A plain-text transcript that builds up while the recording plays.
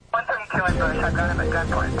killing bush. I've got him at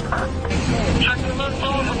gunpoint. Check the left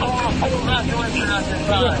over for full evacuation at this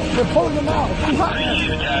time. We're pulling them out.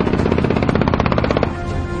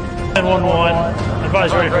 911.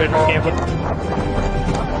 Advise ready for camp.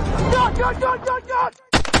 God!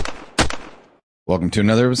 Welcome to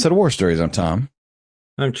another episode of War Stories. I'm Tom.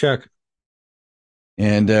 I'm Chuck.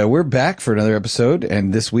 And we're back for another episode.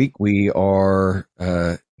 And this week we are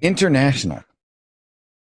international.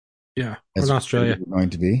 Yeah, we're in Australia. We're going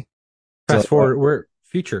to be. Fast forward, we're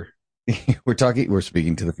future. We're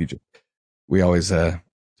speaking to the future. We always talk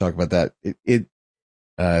about that.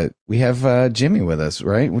 We have Jimmy with us,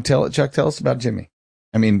 right? Chuck, tell us about Jimmy.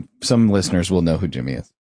 I mean, some listeners will know who Jimmy is.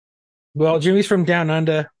 Well, Jimmy's from Down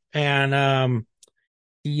Under, and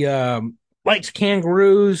he likes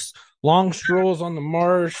kangaroos, long strolls on the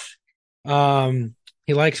marsh.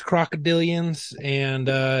 He likes crocodilians, and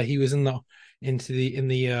he was in the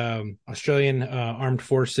Australian Armed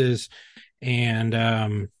Forces,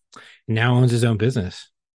 and now owns his own business.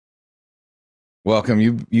 Welcome.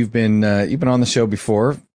 You've been on the show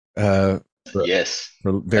before. Yes,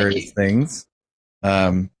 for various things.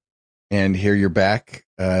 And here you're back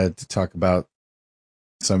to talk about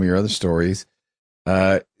some of your other stories.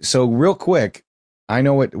 So real quick, I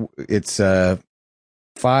know it's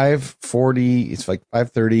 5:40. It's like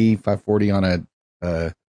 5:30, 5:40 on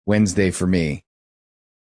a Wednesday for me.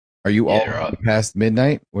 Are you all right past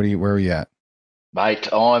midnight? Where are you at? Mate,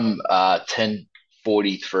 I'm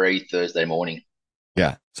 10:43 Thursday morning.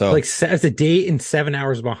 Yeah. So it's a day and 7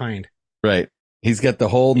 hours behind. Right. He's got the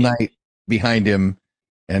whole night behind him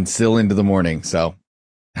and still into the morning. So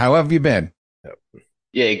how have you been?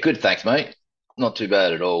 Yeah, good, thanks, mate. Not too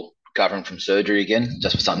bad at all. Recovering from surgery again,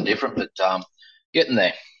 just for something different, but getting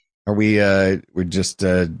there. Are we're just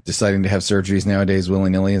deciding to have surgeries nowadays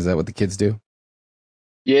willy-nilly? Is that what the kids do?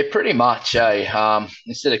 Yeah, pretty much.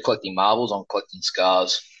 Instead of collecting marbles, I'm collecting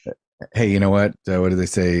scars. Hey, you know what? What do they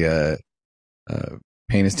say?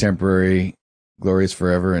 Pain is temporary, glory is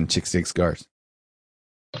forever, and chicks dig scars.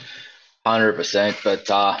 100%.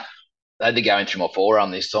 But I had to go in through my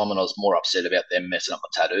forearm this time, and I was more upset about them messing up my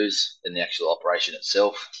tattoos than the actual operation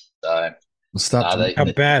itself. So, stop. How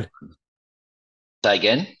bad? Say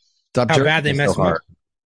again. Stop. How bad they messed up?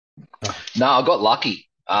 No, I got lucky.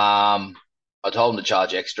 I told them to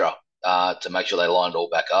charge extra to make sure they lined it all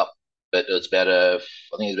back up. But it was about a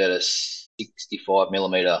 65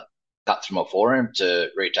 millimeter cut through my forearm to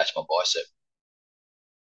reattach my bicep.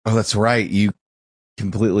 Oh, that's right. You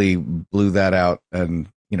completely blew that out and,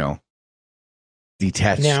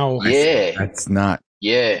 detached. Now, yeah. That's not.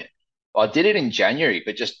 Yeah. I did it in January,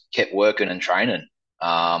 but just kept working and training.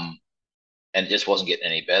 And it just wasn't getting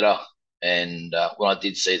any better. And when I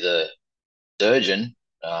did see the surgeon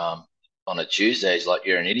on a Tuesday, he's like,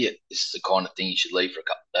 "You're an idiot. This is the kind of thing you should leave for a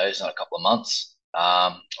couple of days, not a couple of months.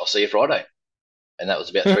 I'll see you Friday." And that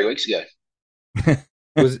was about 3 weeks ago.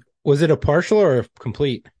 Was it a partial or a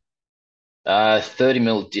complete? 30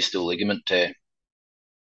 mil distal ligament tear.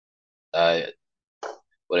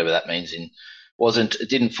 Whatever that means. It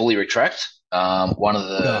didn't fully retract. One of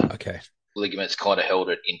the ligaments kind of held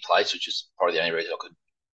it in place, which is probably the only reason I could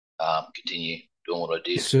continue doing what I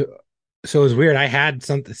did. So it was weird. I had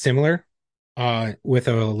something similar with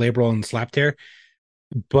a labral and slap tear,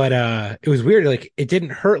 but it was weird. Like, it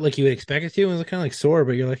didn't hurt like you would expect it to. It was kind of like sore,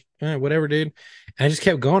 but you're like, whatever, dude. And I just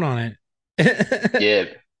kept going on it. Yeah,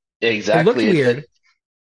 exactly. It looked weird.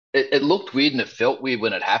 It looked weird, and it felt weird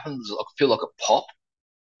when it happened. I feel like a pop.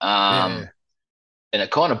 And it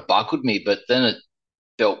kind of buckled me, but then it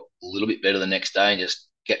felt a little bit better the next day, and just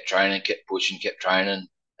kept training, kept pushing, kept training.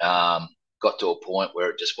 Got to a point where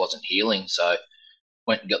it just wasn't healing, so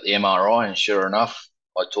went and got the MRI, and sure enough,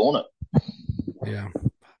 I torn it. Yeah,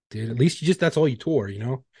 dude. At least that's all you tore,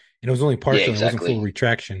 And it was only partial. Yeah, exactly. It wasn't full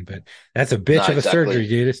retraction, but that's a bitch of a surgery,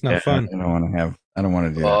 dude. It's not fun. I don't want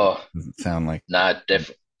to do that. Doesn't sound like. No,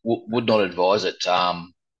 definitely would not advise it.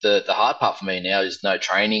 The hard part for me now is no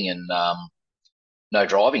training and no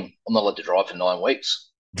driving. I'm not allowed to drive for 9 weeks.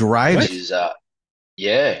 Driving? Which is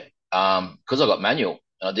because I got manual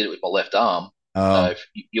and I did it with my left arm. So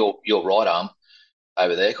your right arm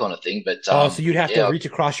over there, kind of thing. But so you'd have to reach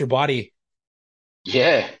across your body.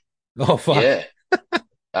 Yeah. Oh fuck. Yeah.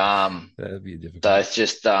 That'd be difficult. So it's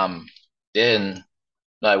just and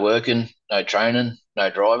no working, no training, no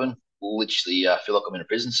driving. Literally, feel like I'm in a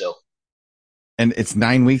prison cell. And it's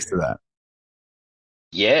 9 weeks to that.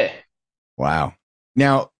 Yeah. Wow.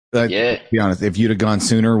 Now, Yeah. To be honest, if you'd have gone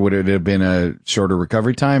sooner, would it have been a shorter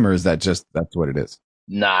recovery time, or is that just that's what it is?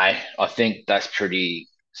 No, I think that's pretty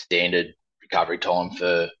standard recovery time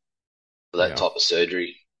for that type of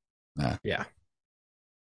surgery. Yeah.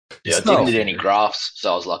 Yeah, I didn't need any grafts,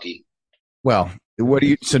 so I was lucky. Well,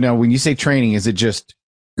 so now when you say training, is it just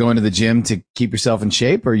going to the gym to keep yourself in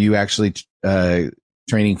shape, or are you actually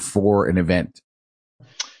training for an event?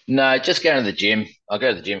 No, just going to the gym. I go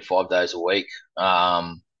to the gym 5 days a week,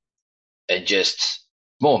 and just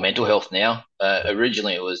more mental health now.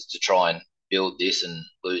 Originally, it was to try and build this and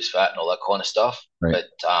lose fat and all that kind of stuff. Right.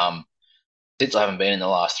 But since I haven't been in the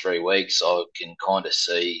last 3 weeks, I can kind of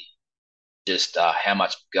see just how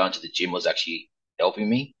much going to the gym was actually helping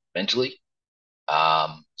me mentally.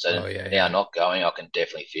 Now not going, I can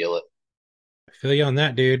definitely feel it. I feel you on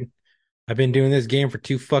that, dude. I've been doing this game for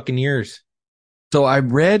 2 fucking years. So I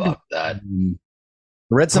read something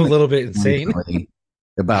a little bit insane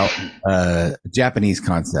about a Japanese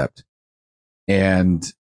concept, and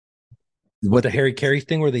what the Harry Carey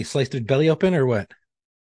thing where they sliced their belly open, or what?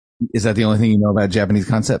 Is that the only thing you know about Japanese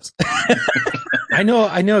concepts? I know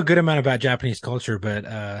a good amount about Japanese culture, but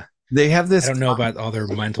they have this. I don't know about all their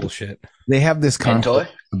mental shit. They have this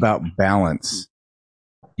concept about balance,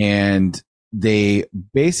 and they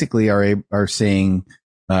basically are saying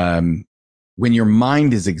when your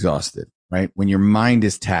mind is exhausted, right? When your mind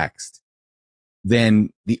is taxed,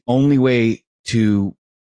 then the only way to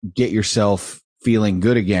get yourself feeling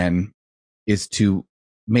good again is to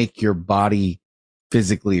make your body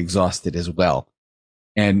physically exhausted as well.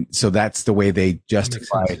 And so that's the way they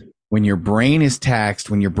justify it. When your brain is taxed,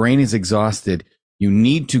 when your brain is exhausted, you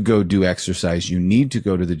need to go do exercise. You need to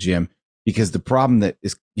go to the gym, because the problem that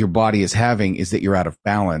your body is having is that you're out of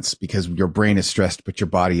balance, because your brain is stressed, but your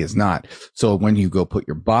body is not. So when you go put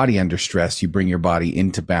your body under stress, you bring your body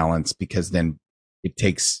into balance, because then it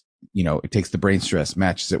takes the brain stress,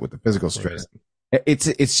 matches it with the physical stress. Right.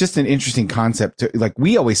 It's just an interesting concept. Like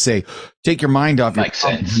we always say, take your mind off your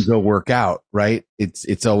problems and go work out, right?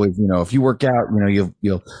 It's always, if you work out,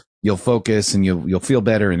 you'll focus and you'll feel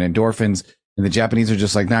better, and endorphins. And the Japanese are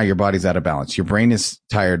just like, nah, your body's out of balance. Your brain is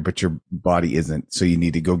tired, but your body isn't. So you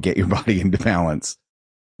need to go get your body into balance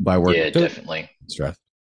by working. Yeah, definitely. Stress.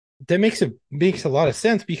 That makes a lot of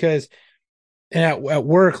sense, because at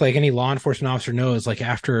work, like any law enforcement officer knows, like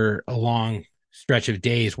after a long stretch of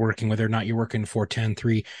days working, whether or not you're working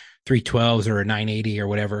 410, 312s or a 980 or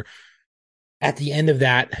whatever, at the end of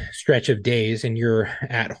that stretch of days and you're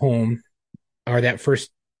at home, or that first,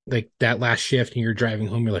 like that last shift, and you're driving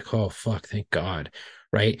home, you're like, oh fuck, thank God,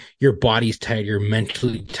 right? Your body's tired, you're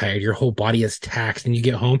mentally tired, your whole body is taxed, and you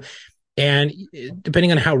get home, and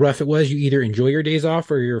depending on how rough it was, you either enjoy your days off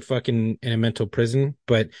or you're fucking in a mental prison.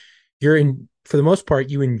 But for the most part,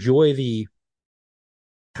 you enjoy the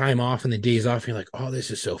time off and the days off. You're like, oh, this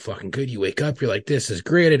is so fucking good. You wake up, you're like, this is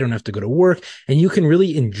great, I don't have to go to work, and you can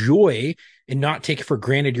really enjoy and not take for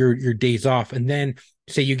granted your days off. And then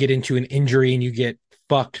say you get into an injury and you get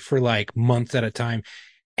fucked for like months at a time,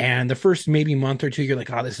 and the first maybe month or two you're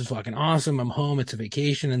like, oh, this is fucking awesome, I'm home, it's a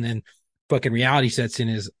vacation. And then fucking reality sets in,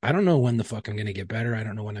 is I don't know when the fuck I'm gonna get better, I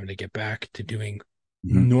don't know when I'm gonna get back to doing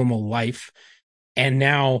normal life. And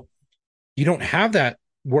now you don't have that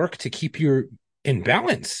work to keep you in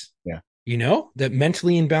balance. That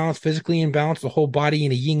mentally in balance, physically in balance, the whole body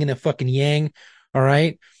in a yin and a fucking yang. All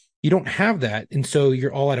right, you don't have that, and so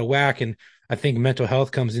you're all out of whack. And I think mental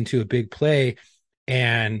health comes into a big play.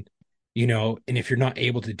 And and if you're not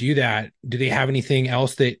able to do that, do they have anything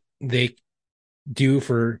else that they do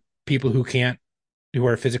for people who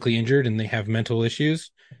are physically injured and they have mental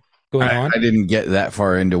issues going on? I didn't get that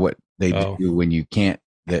far into what they do when you can't.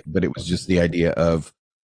 But it was just the idea of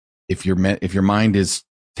if your mind is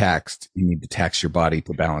taxed, you need to tax your body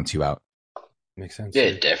to balance you out. Makes sense.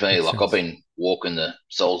 Yeah, definitely. Like I've been walking the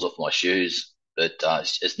soles off my shoes, but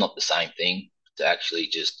it's not the same thing to actually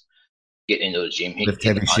just get into a gym, hit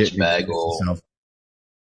a punch bag, or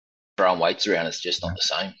throwing weights around. It's just not the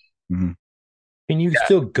same. Mm-hmm. Can you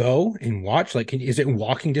still go and watch? Like, is it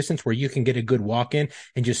walking distance where you can get a good walk in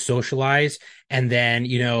and just socialize, and then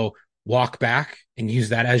walk back and use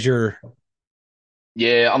that as your?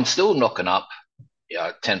 Yeah, I'm still knocking up,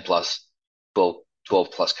 10 plus, 12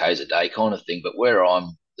 plus Ks a day kind of thing. But where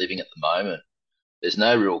I'm living at the moment, there's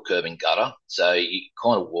no real curb and gutter, so you're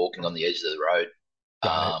kind of walking on the edge of the road.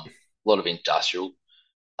 A lot of industrial.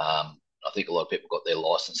 I think a lot of people got their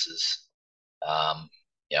licenses,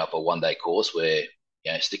 for a one-day course where,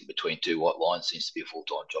 sticking between two white lines seems to be a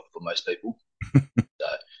full-time job for most people.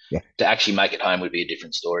 So to actually make it home would be a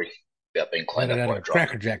different story about being cleaned up by a driver.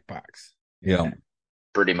 Cracker Jack box. Yeah.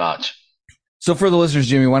 Pretty much. So for the listeners,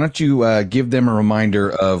 Jimmy, why don't you give them a reminder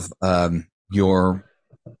of your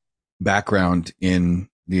background in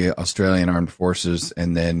the Australian Armed Forces,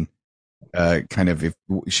 and then kind of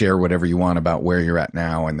share whatever you want about where you're at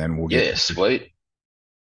now, and then we'll get. Yeah, sweet.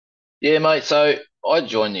 Yeah, mate. So I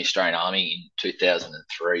joined the Australian Army in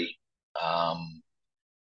 2003. Um,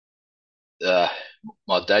 uh,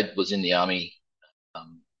 my dad was in the army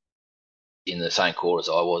um, in the same corps as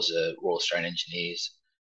I was, Royal Australian Engineers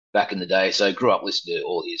back in the day. So I grew up listening to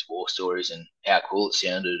all his war stories and how cool it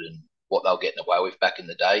sounded and what they were getting away with back in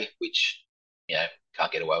the day, which,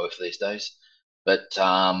 can't get away with these days. But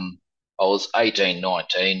I was 18,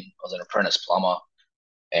 19. I was an apprentice plumber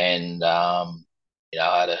and,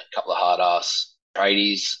 I had a couple of hard ass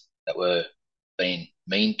tradies that were being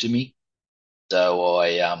mean to me. So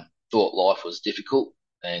I thought life was difficult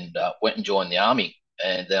and went and joined the army.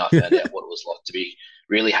 And then I found out what it was like to be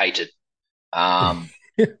really hated. Um,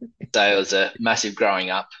 so it was a massive growing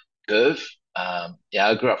up curve. I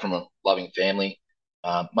grew up from a loving family.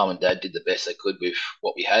 Mum and dad did the best they could with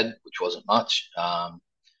what we had, which wasn't much.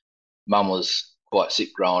 Mum was quite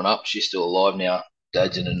sick growing up. She's still alive now.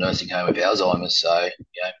 Dad's in a nursing home with Alzheimer's, so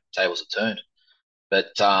tables are turned. But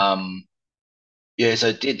so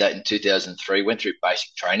I did that in 2003. Went through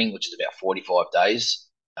basic training, which is about 45 days.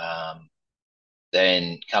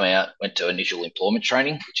 Then come out, went to initial employment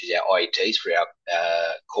training, which is our IETs for our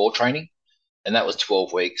core training, and that was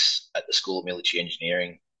 12 weeks at the School of Military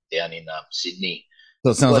Engineering down in Sydney.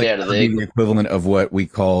 So it sounds Got like out of that would there. be the equivalent of what we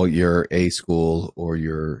call your A school or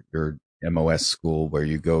your MOS school, where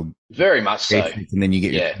you go Very much so. and then you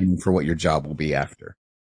get your Yeah. training for what your job will be after.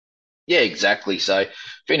 Yeah, exactly. So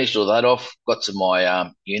finished all that off, got to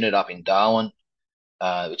my unit up in Darwin,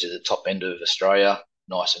 which is the top end of Australia,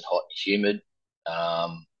 nice and hot and humid.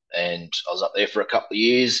 And I was up there for a couple of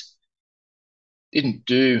years. Didn't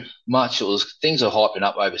do much. It was things are hyping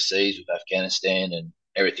up overseas with Afghanistan and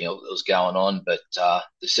everything else that was going on. But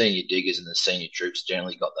the senior diggers and the senior troops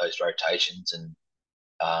generally got those rotations. And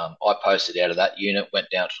I posted out of that unit, went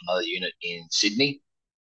down to another unit in Sydney.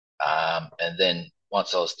 And then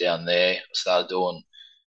once I was down there, I started doing.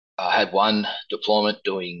 I had one deployment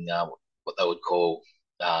doing what they would call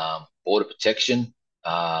border protection,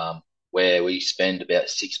 where we spend about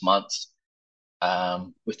 6 months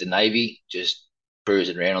with the Navy, just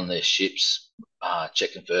cruising around on their ships,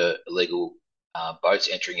 checking for illegal boats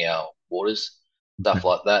entering our waters, stuff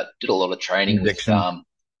like that. Did a lot of training with. Interdiction.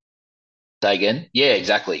 Say again? Yeah,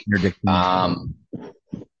 exactly. Interdiction.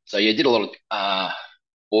 Did a lot of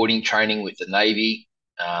boarding training with the Navy.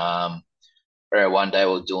 Where one day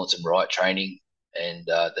we were doing some riot training, and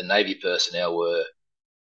the Navy personnel were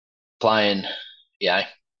playing,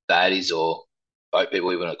 baddies or boat people,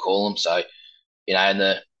 we want to call them. So, and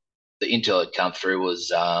the intel had come through was,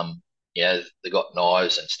 they got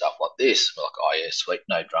knives and stuff like this. We're like, oh yeah, sweet,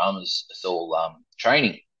 no dramas. It's all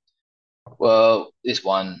training. Well, this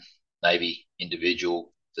one Navy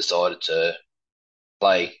individual decided to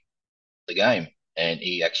play the game, and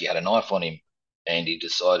he actually had a knife on him, and he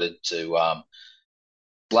decided to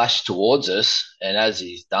flash towards us. And as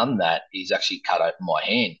he's done that, he's actually cut open my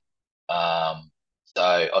hand. So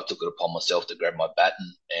I took it upon myself to grab my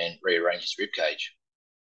baton and rearrange his ribcage.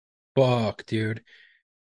 Fuck, dude.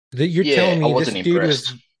 You're Yeah, telling I me this wasn't dude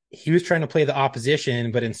impressed. he was trying to play the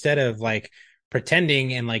opposition, but instead of like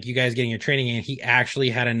pretending and like you guys getting your training in, he actually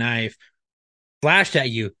had a knife, flashed at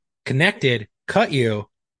you, connected, cut you.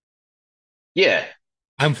 Yeah.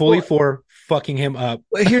 I'm fully Well- for fucking him up.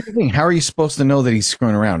 Well, here's the thing: how are you supposed to know that he's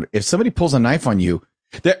screwing around? If somebody pulls a knife on you,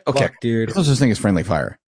 okay, Fuck, dude. there's no such thing as friendly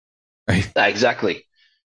fire, right? Exactly.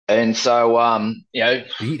 And so,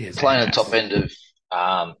 Beat his playing at ass. the top end of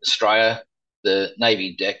Australia, the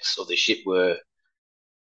Navy decks of the ship were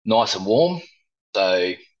nice and warm.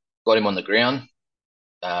 So got him on the ground,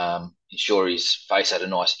 ensure his face had a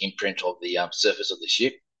nice imprint of the surface of the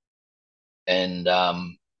ship, and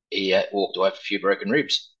he walked away with a few broken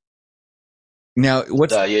ribs. Now,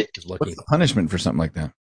 what's So yeah, what's the punishment for something like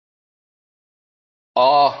that?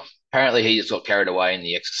 apparently he just got carried away in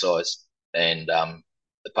the exercise, and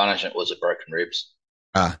the punishment was a broken ribs.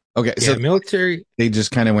 Okay, Yeah, so military. they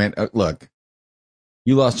just kind of went, look,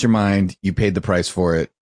 you lost your mind, you paid the price for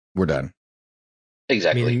it, we're done.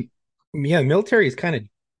 Exactly. Yeah, military is kind of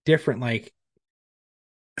different. Like,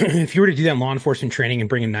 if you were to do that in law enforcement training and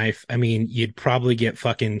bring a knife, I mean, you'd probably get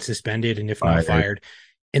fucking suspended and if not fired.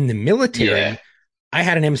 In the military, Yeah. I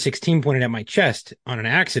had an M16 pointed at my chest on an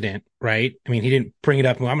accident, right? I mean, he didn't bring it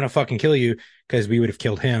up. Well, I'm going to fucking kill you because we would have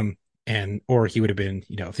killed him or he would have been,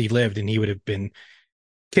 if he lived and he would have been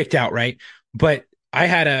kicked out, right? But I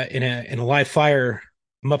had in a live fire,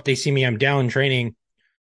 I'm up, they see me, I'm down training.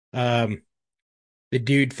 The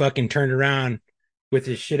dude fucking turned around with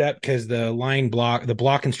his shit up because the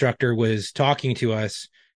block instructor was talking to us,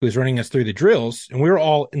 who was running us through the drills, and we were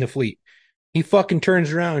all in the fleet. He fucking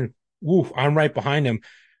turns around. Woof, I'm right behind him.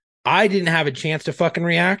 I didn't have a chance to fucking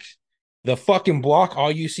react. The fucking block,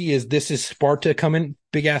 all you see is this is Sparta coming,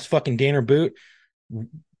 big ass fucking Danner boot.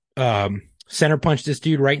 Center punched this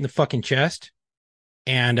dude right in the fucking chest,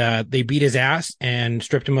 and they beat his ass and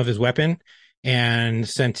stripped him of his weapon and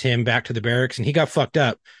sent him back to the barracks, and he got fucked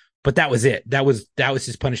up. But that was it. That was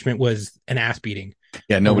his punishment, was an ass beating.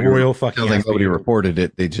 Yeah, nobody reported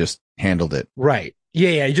it. They just handled it. Right.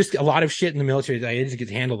 Yeah. Just a lot of shit in the military that it just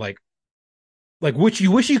gets handled like which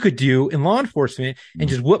you wish you could do in law enforcement and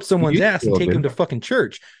just whoop someone's ass and take them to fucking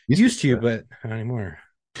church. Used to, but not anymore.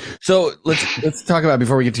 So let's talk about,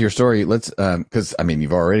 before we get to your story, let's because I mean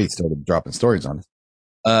you've already started dropping stories on us.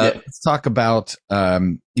 Let's talk about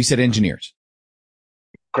you said engineers.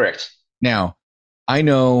 Correct. Now, I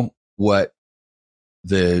know what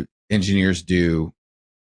the engineers do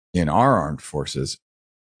in our armed forces,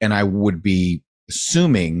 and I would be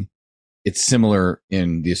assuming it's similar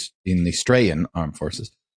in the Australian armed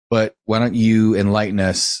forces. But why don't you enlighten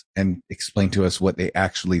us and explain to us what they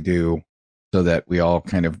actually do, so that we all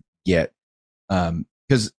kind of get,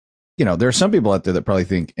 because there are some people out there that probably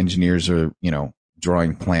think engineers are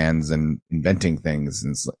drawing plans and inventing things,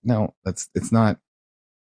 and it's like, no, it's not.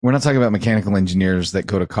 We're not talking about mechanical engineers that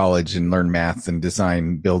go to college and learn math and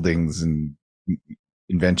design buildings and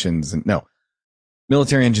inventions. And no,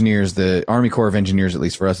 military engineers, the Army Corps of Engineers, at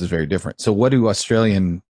least for us, is very different. So what do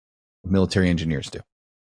Australian military engineers do?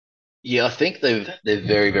 Yeah, I think they're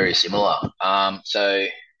very, very similar. So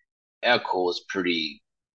our corps is pretty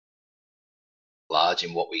large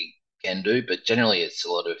in what we can do, but generally it's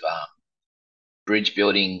a lot of bridge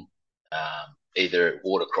building, either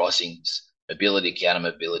water crossings, mobility, counter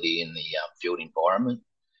mobility in the field environment,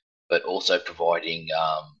 but also providing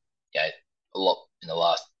a lot in the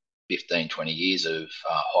last 15, 20 years of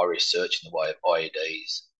high research in the way of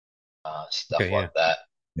IEDs, stuff like that.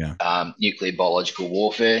 Yeah. Nuclear biological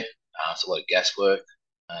warfare, so a lot of gas work.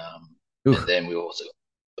 And then we also got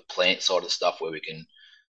the plant side of stuff where we can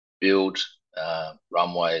build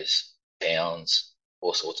runways, towns,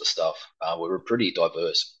 all sorts of stuff. We're a pretty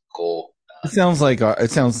diverse corps. It sounds like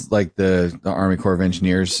the Army Corps of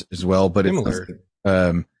Engineers as well, but similar.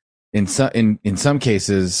 It's in some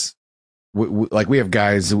cases, we have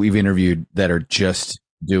guys that we've interviewed that are just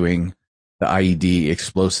doing the IED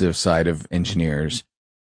explosive side of engineers,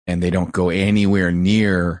 and they don't go anywhere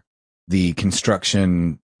near the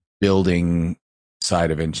construction building side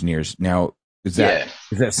of engineers. Now, is that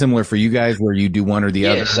similar for you guys, where you do one or the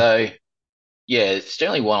other? So it's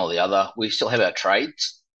generally one or the other. We still have our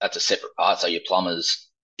trades. That's a separate part. So your plumbers,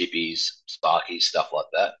 chippies, sparkies, stuff like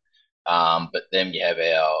that. But then you have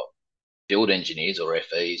our field engineers, or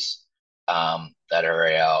FEs, that are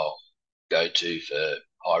our go-to for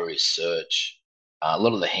high research, a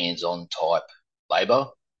lot of the hands-on type labour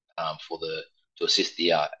to assist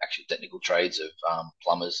the actual technical trades of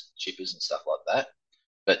plumbers, chippers, and stuff like that.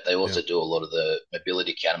 But they also do a lot of the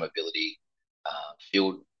mobility, counter mobility,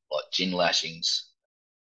 field, like gin lashings,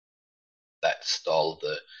 that style of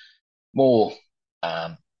the more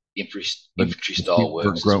infantry style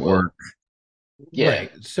work. Grunt work. Yeah.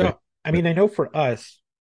 Right. So, I mean, I know for us,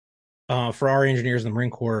 for our engineers in the Marine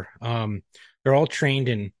Corps, they're all trained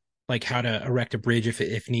in like how to erect a bridge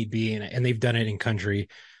if need be, and they've done it in country.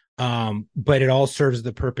 But it all serves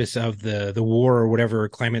the purpose of the war or whatever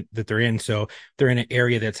climate that they're in. So they're in an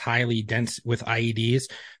area that's highly dense with IEDs.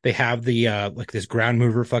 They have the like this ground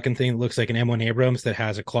mover fucking thing that looks like an M1 Abrams that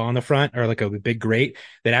has a claw on the front, or like a big grate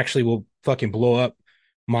that actually will fucking blow up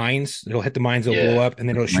mines. It'll hit the mines, it'll blow up, and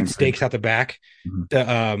then it'll shoot stakes out the back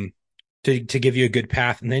to give you a good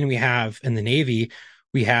path. And then we have in the Navy,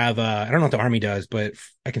 we have I don't know what the Army does, but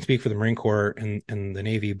I can speak for the Marine Corps and the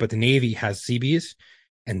Navy. But the Navy has Seabees.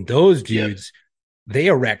 And those dudes, they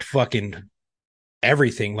erect fucking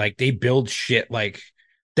everything. Like they build shit like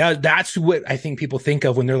that. That's what I think people think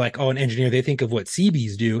of when they're like, oh, an engineer. They think of what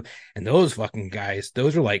Seabees do. And those fucking guys,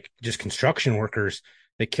 those are like just construction workers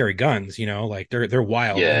that carry guns, like they're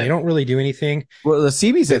wild. Yeah. And they don't really do anything. Well, the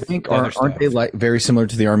Seabees, I think, aren't they like very similar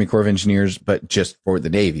to the Army Corps of Engineers, but just for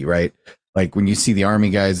the Navy, right? Like when you see the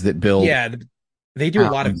Army guys that build. Yeah. They do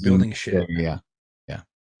a lot of building shit. Yeah.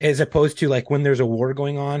 As opposed to like when there's a war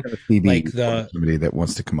going on, like somebody that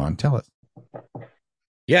wants to come on, tell us.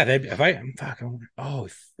 Yeah, no,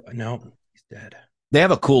 he's dead. They have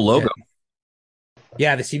a cool logo.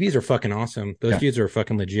 Yeah, the CBs are fucking awesome. Those dudes are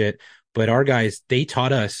fucking legit. But our guys, they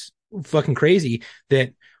taught us fucking crazy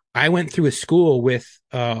that I went through a school with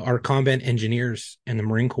our combat engineers in the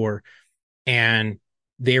Marine Corps, and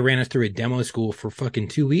they ran us through a demo school for fucking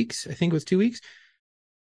 2 weeks. I think it was 2 weeks.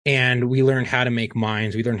 and we learned how to make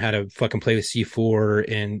mines. We learned how to fucking play with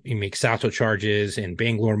C4 and make salto charges and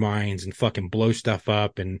Bangalore mines and fucking blow stuff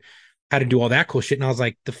up and how to do all that cool shit. And I was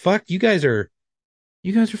like, the fuck, you guys are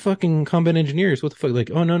fucking combat engineers. What the fuck? Like,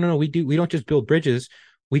 oh no, we don't just build bridges.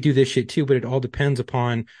 We do this shit too, but it all depends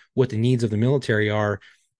upon what the needs of the military are.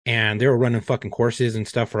 And they were running fucking courses and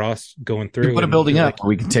stuff for us going through. You put a and building up, like,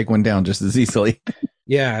 we can take one down just as easily.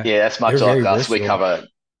 Yeah. Yeah, that's much they're like very us. versatile.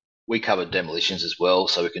 We cover demolitions as well,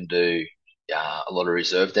 so we can do a lot of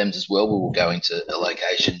reserve dems as well. We will go into a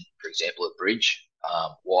location, for example, at bridge,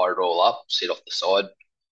 wire it all up, set off the side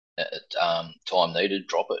at time needed,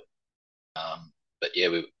 drop it. But yeah,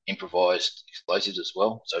 we've improvised explosives as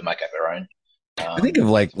well, so we make up our own. I think of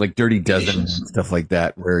like Dirty Dozen and munitions. stuff like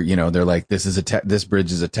that, where, you know, they're like, this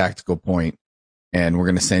bridge is a tactical point, and we're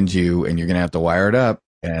going to send you, and you're going to have to wire it up,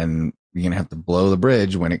 and you're going to have to blow the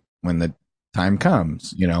bridge when the time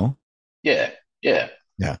comes, you know? Yeah, yeah,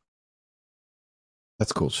 Yeah.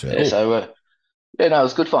 That's cool shit. yeah. So yeah, no, it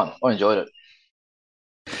was good fun. I enjoyed it.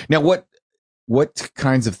 Now, what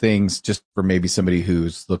kinds of things, just for maybe somebody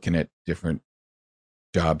who's looking at different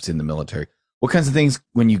jobs in the military, what kinds of things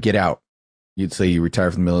when you get out? You'd say you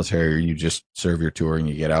retire from the military, or you just serve your tour and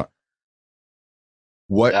you get out.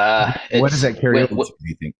 What does that carry over to, do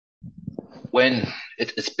you think? When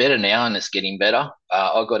it's better now and it's getting better.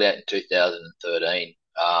 I got out in 2013,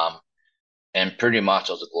 and pretty much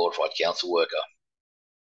I was a glorified council worker.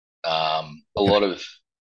 A lot of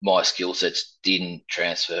my skill sets didn't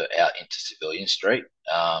transfer out into civilian street.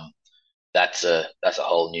 That's a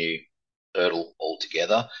whole new hurdle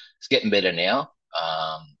altogether. It's getting better now.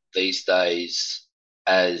 These days,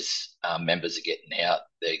 as members are getting out,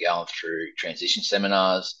 they're going through transition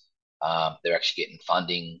seminars. They're actually getting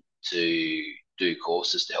funding to do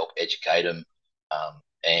courses to help educate them.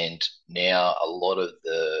 And now a lot of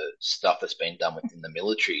the stuff that's been done within the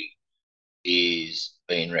military is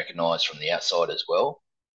being recognised from the outside as well.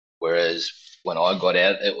 Whereas when I got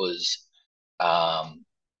out, it was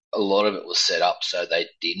a lot of it was set up so they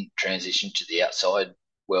didn't transition to the outside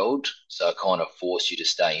world. So it kind of forced you to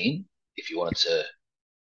stay in if you wanted to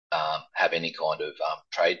have any kind of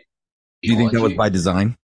trade. Do you think that was by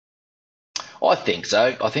design? I think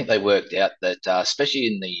so. I think they worked out that, especially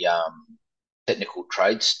in the technical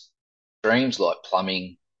trade streams like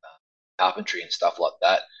plumbing, carpentry, and stuff like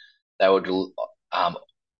that, they were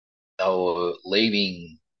they were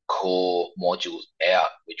leaving core modules out,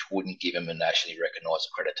 which wouldn't give them a nationally recognised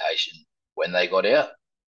accreditation when they got out.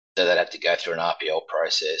 So they'd have to go through an RPL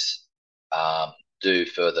process, do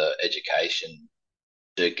further education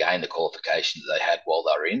to gain the qualification that they had while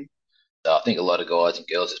they were in. So I think a lot of guys and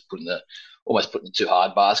girls just almost putting the too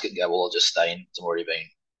hard basket and go, well, I'll just stay in. It's already been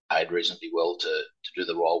paid reasonably well to do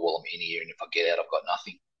the role while I'm in here, and if I get out, I've got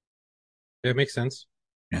nothing. Yeah, it makes sense.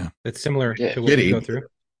 Yeah. It's similar Yeah. to what we go through.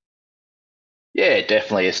 Yeah,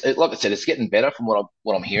 definitely. Like I said, it's getting better from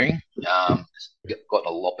what I'm hearing. It's gotten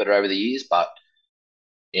a lot better over the years, but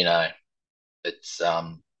you know, it's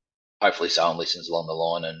hopefully someone listens along the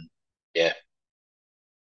line, and yeah,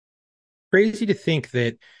 Crazy to think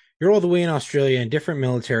that you're all the way in Australia in different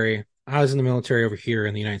military. I was in the military over here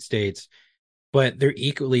in the United States, but they're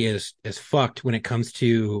equally as fucked when it comes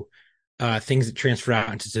to things that transfer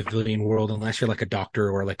out into civilian world, unless you're like a doctor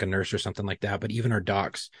or like a nurse or something like that. But even our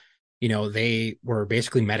docs, you know, they were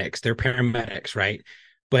basically medics. They're paramedics, right?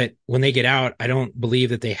 But when they get out, I don't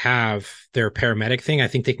believe that they have their paramedic thing. I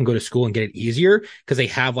think they can go to school and get it easier because they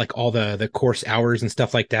have like all the course hours and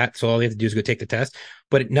stuff like that. So all they have to do is go take the test,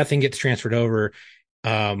 but nothing gets transferred over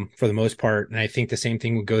for the most part. And I think the same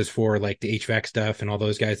thing goes for like the HVAC stuff and all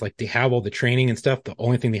those guys. Like they have all the training and stuff. The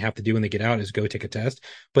only thing they have to do when they get out is go take a test,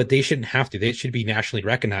 but they shouldn't have to. They should be nationally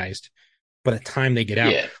recognized by the time they get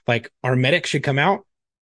out. yeah, Like our medics should come out,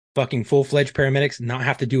 fucking full-fledged paramedics, not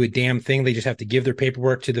have to do a damn thing. They just have to give their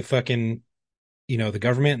paperwork to the fucking, you know, the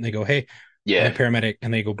government, and they go, hey, I'm a yeah, paramedic,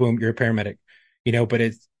 and they go, boom, you're a paramedic. You know, but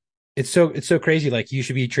it's so crazy. Like you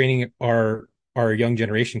should be training our young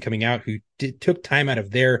generation coming out who took time out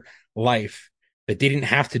of their life that they didn't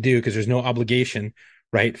have to do because there's no obligation,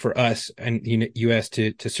 right, for us and the U.S.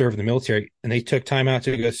 to serve in the military, and they took time out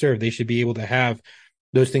to go serve. They should be able to have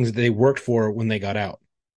those things that they worked for when they got out,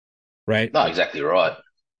 right? no, exactly right.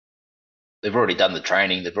 They've already done the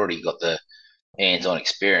training. They've already got the hands-on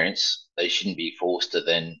experience. They shouldn't be forced to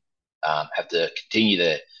then have to continue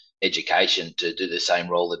their education to do the same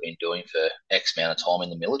role they've been doing for X amount of time in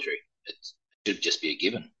the military. It should just be a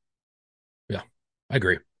given. Yeah, I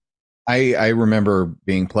agree. I remember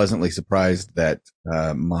being pleasantly surprised that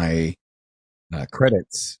my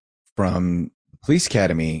credits from the police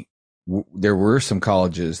academy, there were some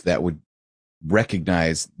colleges that would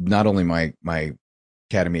recognize not only my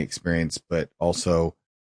academy experience, but also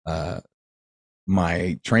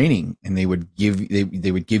my training, and they would give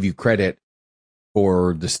you credit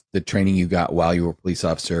for the training you got while you were a police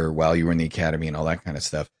officer, while you were in the academy, and all that kind of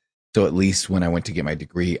stuff. So at least when I went to get my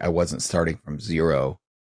degree, I wasn't starting from zero.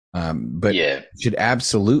 But it should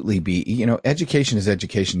absolutely be, education is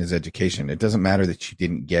education is education. It doesn't matter that you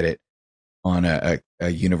didn't get it on a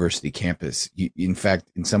university campus. In fact,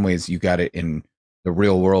 in some ways, you got it in the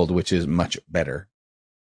real world, which is much better.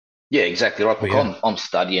 Yeah, exactly right. Look, I'm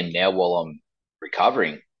studying now while I'm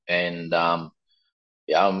recovering, and I'm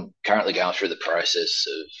currently going through the process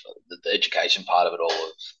of the education part of it all,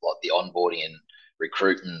 of like the onboarding and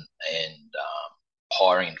recruitment and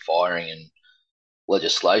hiring and firing and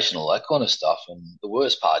legislation, all that kind of stuff. And the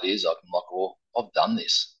worst part is, I'm like, well, I've done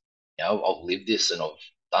this. I've lived this and I've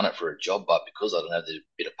done it for a job, but because I don't have the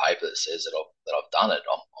bit of paper that says that I've done it,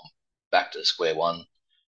 I'm back to square one,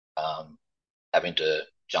 having to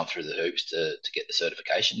jump through the hoops to get the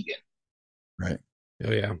certification again. Right.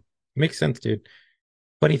 Oh yeah, makes sense, dude.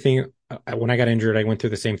 Funny thing, when I got injured, I went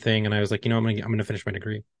through the same thing, and I was like, I'm gonna finish my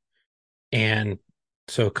degree. And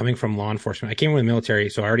so, coming from law enforcement, I came with the military,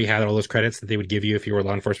 so I already had all those credits that they would give you if you were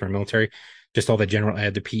law enforcement or military, just all the general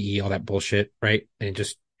ed, the PE, all that bullshit, right? And it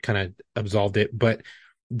just kind of absolved it. But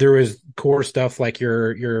there was core stuff like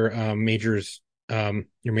your majors, your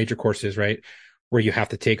major courses, right, where you have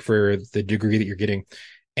to take for the degree that you're getting.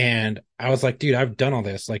 And I was like, dude, I've done all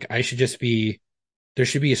this. Like, there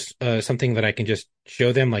should be something that I can just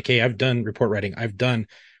show them, like, hey, I've done report writing, I've done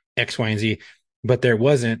X, Y, and Z, but there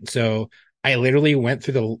wasn't. So I literally went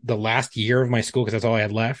through the last year of my school, because that's all I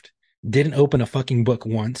had left. Didn't open a fucking book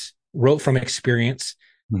once, wrote from experience,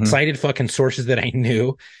 cited fucking sources that I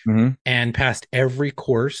knew, and passed every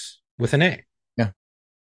course with an A. Yeah.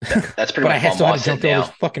 That's pretty much my mindset now.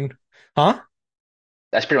 Fucking,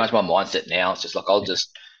 That's pretty much my mindset now. It's just like, I'll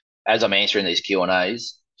just, as I'm answering these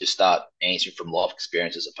Q&As, just start answering from life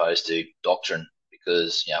experience as opposed to doctrine,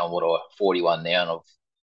 because, I'm 41 now and I've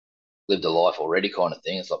lived a life already, kind of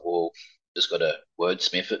thing. It's like, well, just got to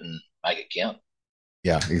wordsmith it and make it count.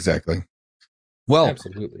 Yeah, exactly. Well,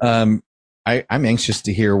 absolutely. I'm anxious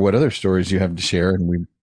to hear what other stories you have to share, and we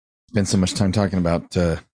spent so much time talking about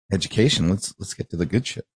education. Let's get to the good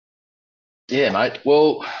shit. Yeah, mate.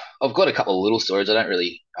 Well, I've got a couple of little stories. I don't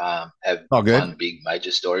really have one big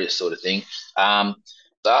major story sort of thing.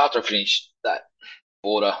 So after I finished that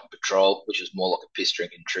border patrol, which was more like a piss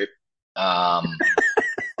drinking trip, I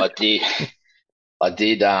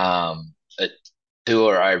did a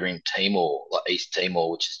tour over in Timor, like East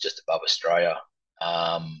Timor, which is just above Australia.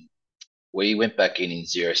 We went back in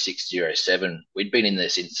 06, 07. We'd been in there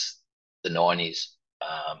since the 90s,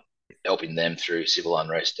 helping them through civil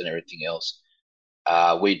unrest and everything else.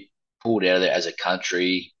 We pulled out of there as a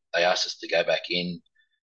country. They asked us to go back in.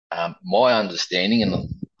 My understanding, and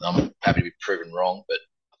I'm happy to be proven wrong, but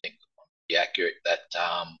I think I'll be accurate, that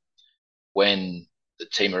when the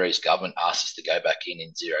Timorese government asked us to go back in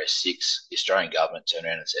 06, the Australian government turned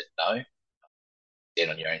around and said, no, get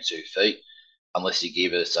on your own 2 feet, unless you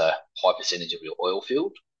give us a high percentage of your oil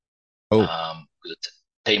field. Because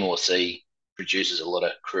Timor Sea produces a lot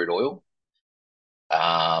of crude oil.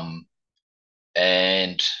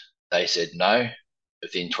 And they said no.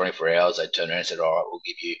 Within 24 hours, they turned around and said, all right, we'll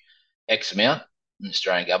give you X amount. And the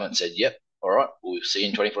Australian government said, yep, all right, we'll see you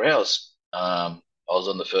in 24 hours. I was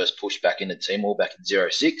on the first push back into Timor back in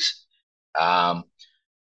 06. A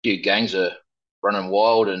few gangs were running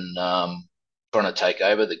wild and trying to take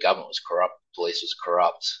over. The government was corrupt, the police was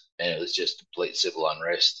corrupt, and it was just complete civil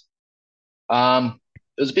unrest. It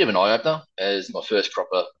was a bit of an eye-opener as my first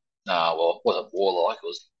proper, it wasn't warlike, it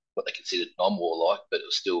was what they considered non-warlike, but it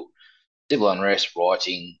was still civil unrest,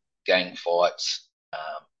 rioting, gang fights,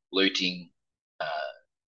 looting,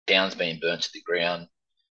 towns being burnt to the ground,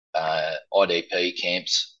 IDP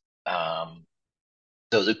camps. So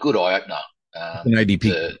it was a good eye-opener. An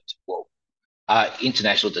IDP?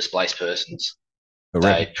 International displaced persons. Oh,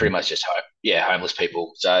 They pretty much just homeless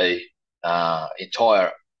people. So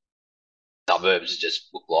entire suburbs just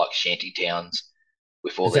look like shanty towns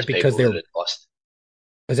with all these people that had lost.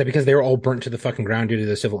 Is that because they were all burnt to the fucking ground due to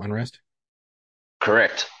the civil unrest?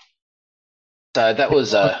 Correct. So that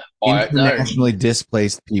was internationally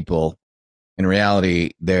displaced people. In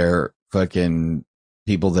reality, they're fucking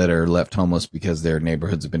people that are left homeless because their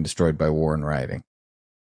neighborhoods have been destroyed by war and rioting.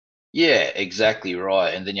 Yeah, exactly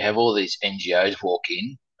right. And then you have all these NGOs walk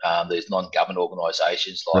in. There's non-government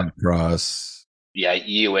organisations like Red Cross,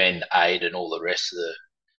 UN Aid, and all the rest of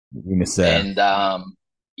the UNICEF. And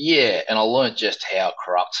and I learned just how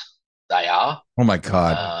corrupt they are. Oh my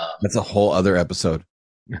God. That's a whole other episode.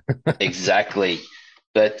 Exactly.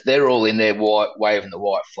 But they're all in there waving the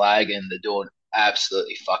white flag, and they're doing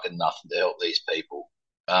absolutely fucking nothing to help these people.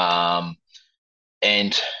 And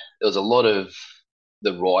there was a lot of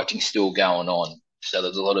the writing still going on. So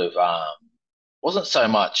there's a lot of wasn't so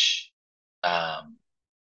much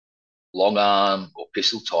long arm or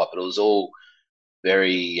pistol type, but it was all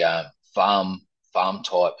very farm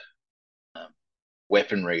type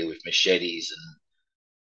weaponry with machetes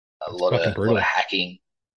and a lot of hacking.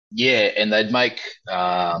 Yeah, and they'd make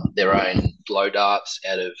their own blow darts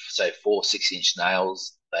out of say 4 6-inch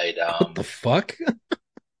nails. They'd What the fuck?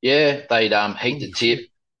 yeah, they'd heat the tip,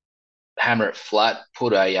 hammer it flat,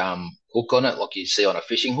 put a hook on it like you see on a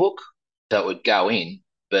fishing hook, so it would go in,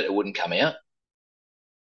 but it wouldn't come out.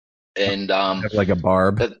 And Like a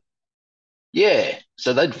barb. but yeah,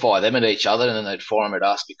 so they'd fire them at each other, and then they'd fire them at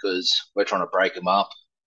us because we're trying to break them up.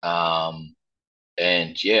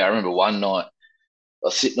 And yeah, I remember one night I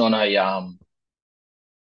was sitting on a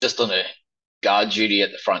just on a guard duty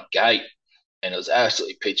at the front gate, and it was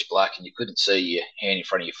absolutely pitch black, and you couldn't see your hand in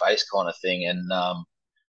front of your face, kind of thing. And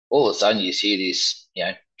all of a sudden, you just hear this,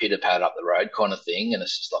 pitter patter up the road, kind of thing, and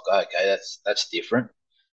it's just like, okay, that's different.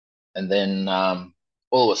 And then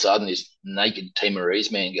all of a sudden, this naked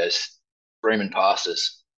Timorese man goes screaming past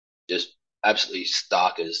us, just absolutely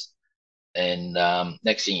starkers. And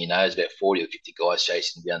next thing you know, there's about 40 or 50 guys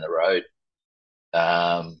chasing him down the road.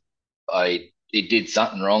 He did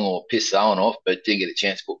something wrong or pissed someone off, but didn't get a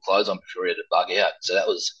chance to put clothes on before he had to bug out. So that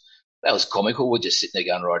was comical. We're just sitting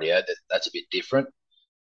there going, right, yeah, that's a bit different.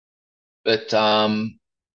 But then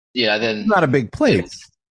It's not a big place.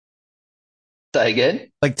 Say again.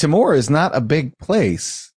 Like Timor is not a big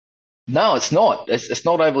place. No, it's not. It's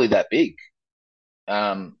not overly that big.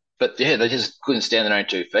 But yeah, they just couldn't stand their own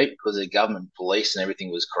 2 feet because the government, police, and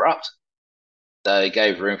everything was corrupt. They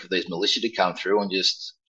gave room for these militia to come through and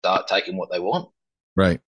just start taking what they want.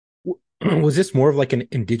 Right. Was this more of like an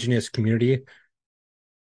indigenous community?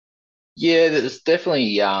 Yeah, there's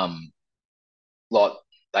definitely like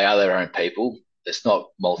they are their own people. It's not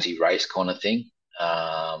multi-race kind of thing.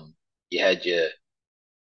 You had your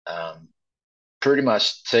pretty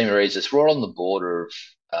much Timorese. It's right on the border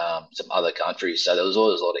of some other countries, so there was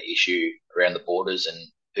always a lot of issue around the borders and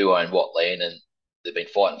who owned what land, and they've been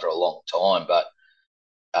fighting for a long time. But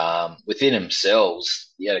within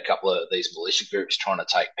themselves, you had a couple of these militia groups trying to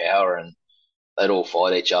take power, and they'd all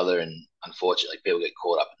fight each other. And unfortunately, people get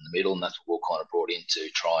caught up in the middle, and that's what we're kind of brought in to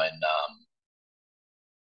try and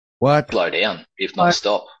slow down, if not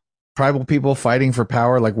stop. Tribal people fighting for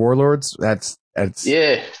power like warlords? That's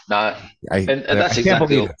yeah, no, and that's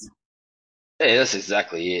exactly it. Yeah, that's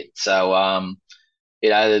exactly it. So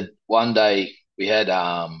one day we had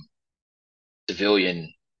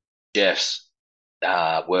civilian chefs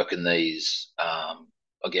working these, I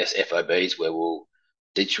guess, FOBs where we're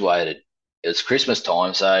situated. It was Christmas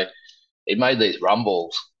time, so it made these rum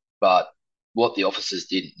balls. But what the officers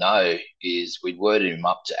didn't know is we'd worded him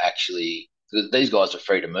up to actually, these guys were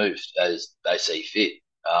free to move as they see fit,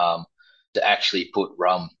 to actually put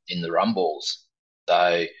rum in the rum balls.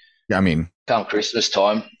 So, yeah, I mean, come Christmas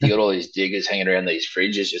time, you got all these diggers hanging around these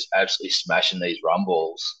fridges, just absolutely smashing these rum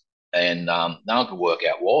balls, and no one could work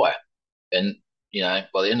out why. And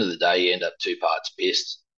by the end of the day, you end up 2 parts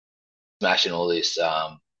pissed, smashing all this.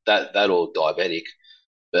 That all diabetic,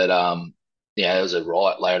 but it was a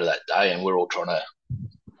riot later that day, and we're all trying to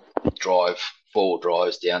drive 4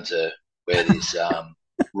 drives down to where this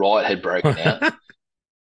riot had broken out.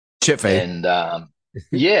 Chip fade. And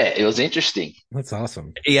yeah, it was interesting. That's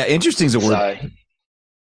awesome. Yeah, interesting is a word. So,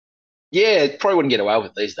 yeah, probably wouldn't get away with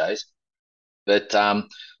it these days. But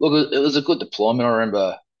look, it was a good deployment. I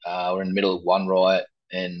remember we're in the middle of one riot,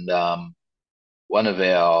 and one of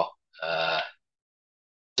our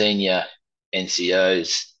senior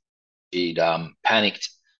NCOs, she'd panicked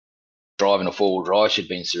driving a 4-wheel drive. She'd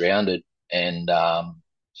been surrounded, and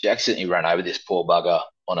she accidentally ran over this poor bugger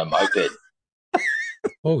on a moped.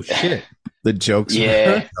 Oh shit! The jokes,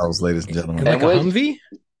 yeah, ladies and gentlemen. Like a Humvee?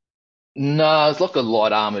 No, it's like a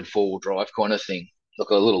light armored 4-wheel drive kind of thing, like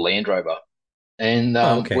a little Land Rover. And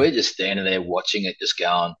okay. We're just standing there watching it, just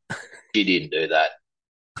going, she didn't do that.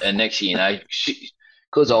 And next thing you know,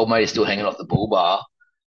 because old mate is still hanging off the bull bar,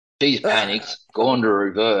 she's panicked, gone to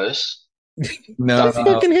reverse. No,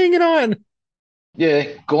 fucking hanging on. Yeah,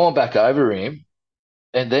 gone back over him,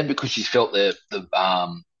 and then because she's felt the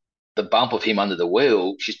bump of him under the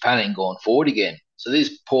wheel, she's panicking, gone forward again. So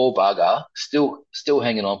this poor bugger still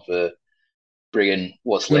hanging on for friggin'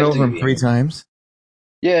 what's went left over of him him. 3 times.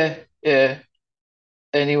 Yeah.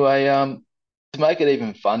 Anyway, to make it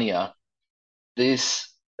even funnier, this,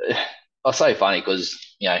 I say funny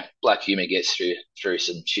because black humor gets through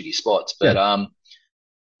some shitty spots, Yeah. but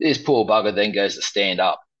this poor bugger then goes to stand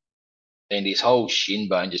up, and his whole shin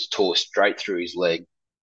bone just tore straight through his leg.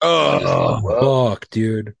 I'm just like, Oh, well, Fuck,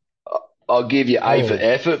 dude. I'll give you A for Oh.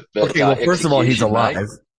 effort, but okay. Well, first of all, he's execution, mate. alive.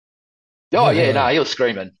 Oh yeah, no, he was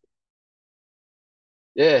screaming.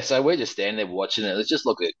 Yeah, so we're just standing there watching it. It's just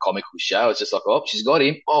like a comical show. It's just like, oh, she's got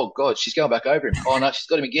him. Oh God, she's going back over him. Oh no, she's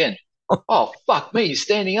got him again. Oh fuck me, he's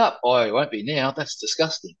standing up. Oh, he won't be now. That's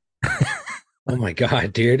disgusting. Oh my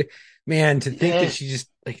God, dude. Man, to think Yeah. that she just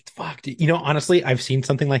like fuck, dude. Honestly, I've seen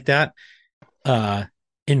something like that uh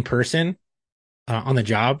in person on the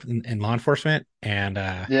job in law enforcement, and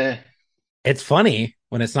Yeah. it's funny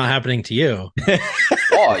when it's not happening to you.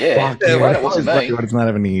 Oh yeah. Fuck, dude. Right, it wasn't me. But it's not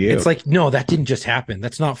happening to you. It's like, no, that didn't just happen.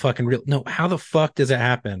 That's not fucking real. No, how the fuck does it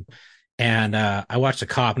happen? And I watched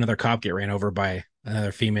another cop get ran over by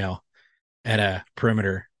another female at a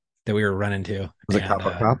perimeter that we were running to. Was it cop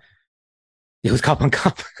on cop? It was cop on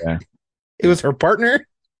cop. Yeah. It was her partner.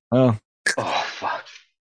 Oh, Oh fuck.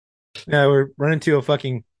 Yeah, we're running to I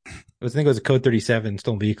think it was a code 37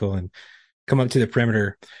 stolen vehicle and come up to the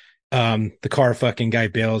perimeter. The car fucking guy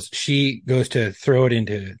bails. She goes to throw it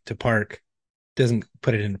into park. Doesn't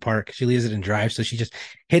put it into park. She leaves it in drive. So she just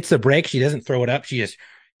hits the brake. She doesn't throw it up. She just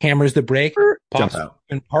hammers the brake. jump Pops, out.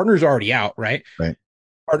 and partner's already out, right? Right.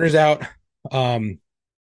 Partner's out.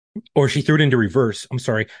 Or she threw it into reverse. I'm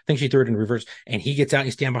sorry. I think she threw it in reverse. And he gets out and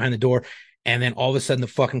he stands behind the door. And then all of a sudden the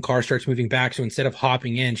fucking car starts moving back. So instead of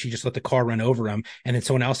hopping in, she just let the car run over him. And then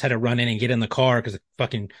someone else had to run in and get in the car because the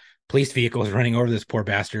fucking police vehicle was running over this poor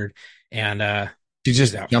bastard. And She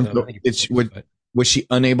just jumped. Was she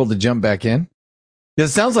unable to jump back in? Because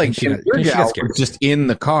it sounds like she got scared. was just in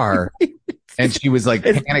the car and she was like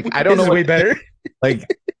panic. I don't know. Way better. Like,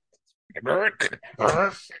 Fuck.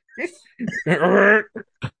 oh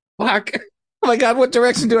my God, what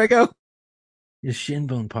direction do I go? Your shin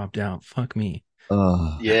bone popped out. Fuck me.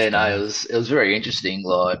 Oh, Yeah, no, it was very interesting.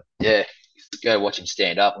 Like, yeah, used to go watch him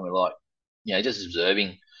stand up, and we're like, just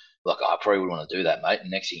observing. Like, I probably would want to do that, mate. And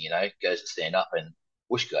next thing you know, goes to stand up, and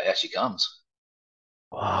whoosh, guy, out she comes.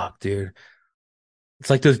 Fuck, dude. It's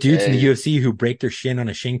like those dudes in the Yeah. UFC who break their shin on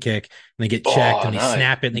a shin kick and they get checked and they no.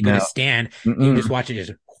 snap it and they go to stand. You can just watch it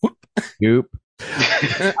just whoop. Goop.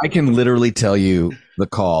 I can literally tell you the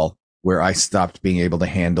call where I stopped being able to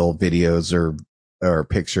handle videos or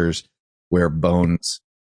pictures where bones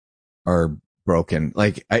are broken.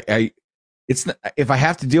 Like it's not, if I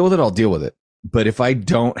have to deal with it, I'll deal with it. But if I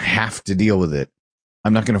don't have to deal with it,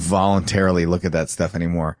 I'm not going to voluntarily look at that stuff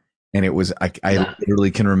anymore. And it was, I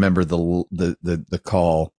literally can remember the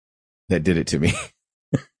call that did it to me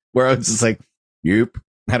where I was just like, "Yoop,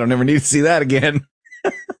 I don't ever need to see that again."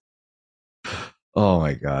 Oh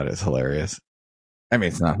my God, it's hilarious. I mean,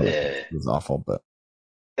 it's not, it was awful, but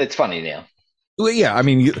it's funny now. Well, yeah. I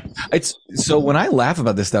mean, it's so when I laugh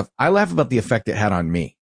about this stuff, I laugh about the effect it had on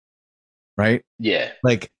me. Right. Yeah.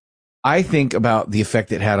 Like I think about the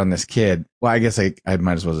effect it had on this kid. Well, I guess I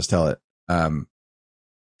might as well just tell it.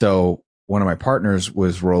 So one of my partners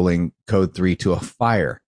was rolling code 3 to a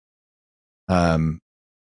fire.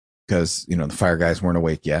 Because, the fire guys weren't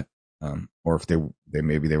awake yet. Or if they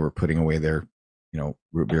maybe they were putting away their,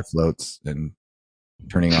 root beer floats and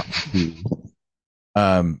turning off the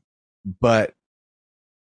TV. But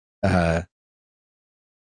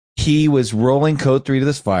he was rolling code 3 to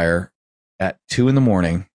this fire at 2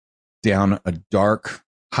 a.m. down a dark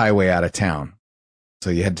highway out of town. So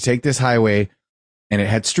you had to take this highway and it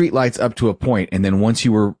had street lights up to a point. And then once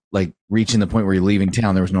you were like reaching the point where you're leaving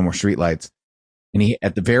town, there was no more street lights. And he,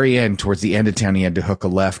 at the very end, towards the end of town, he had to hook a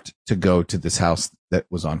left to go to this house that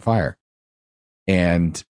was on fire.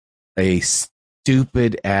 And a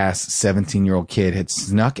stupid ass 17-year-old kid had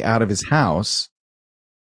snuck out of his house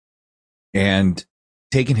and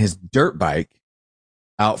taken his dirt bike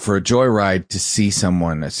out for a joyride to see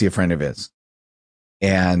a friend of his.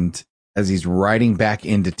 And as he's riding back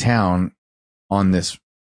into town on this,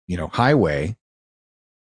 highway,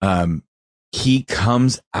 he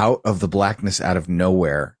comes out of the blackness out of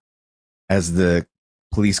nowhere as the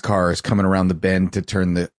police car is coming around the bend to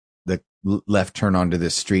turn the left turn onto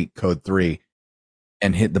this street, code 3,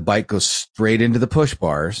 and the bike goes straight into the push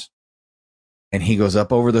bars. And he goes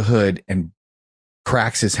up over the hood and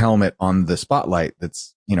cracks his helmet on the spotlight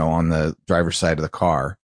that's, on the driver's side of the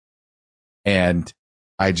car. And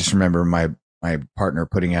I just remember my partner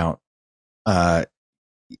putting out, I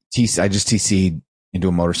just TC'd into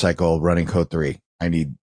a motorcycle running code 3.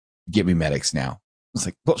 Get me medics now. It's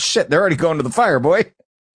like, well, shit, they're already going to the fire, boy.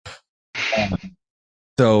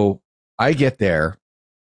 So I get there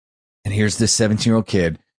And here's this 17-year-old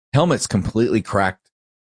kid, helmet's completely cracked,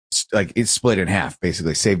 like it's split in half,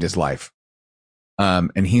 basically saved his life.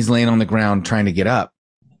 And he's laying on the ground trying to get up.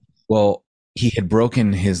 Well, he had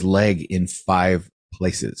broken his leg in 5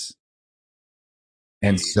 places.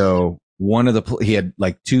 And so he had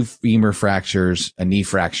like 2 femur fractures, a knee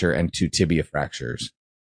fracture, and 2 tibia fractures,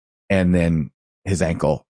 and then his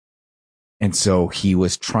ankle. And so he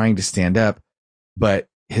was trying to stand up, but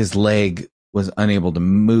his leg was unable to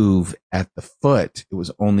move at the foot. It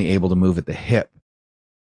was only able to move at the hip.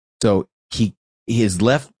 So his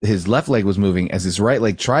left leg was moving. As his right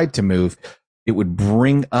leg tried to move, it would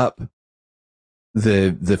bring up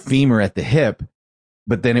the femur at the hip,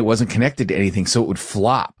 but then it wasn't connected to anything. So it would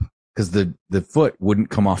flop because the foot wouldn't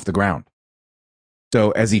come off the ground.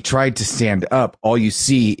 So as he tried to stand up, all you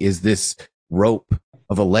see is this rope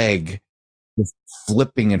of a leg just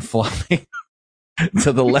flipping and flopping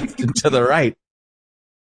to the left and to the right.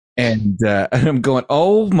 And I'm going,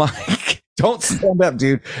 oh my, don't stand up,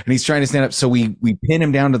 dude. And he's trying to stand up. So we pin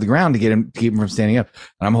him down to the ground to keep him from standing up.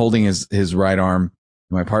 And I'm holding his right arm.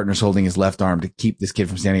 My partner's holding his left arm to keep this kid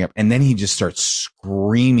from standing up. And then he just starts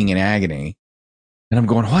screaming in agony. And I'm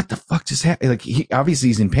going, what the fuck just happened? Like, obviously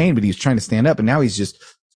he's in pain, but he's trying to stand up. And now he's just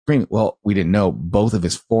screaming. Well, we didn't know both of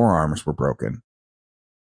his forearms were broken.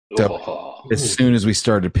 So as soon as we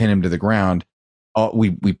started to pin him to the ground,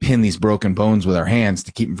 we pin these broken bones with our hands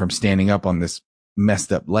to keep him from standing up on this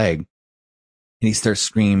messed up leg. And he starts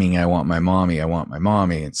screaming, I want my mommy. I want my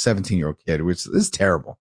mommy. And 17-year-old kid, which is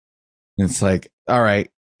terrible. And it's like, all right,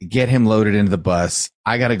 get him loaded into the bus.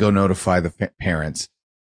 I got to go notify the parents.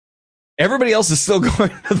 Everybody else is still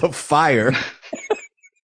going to the fire.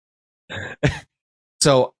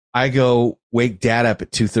 So I go wake dad up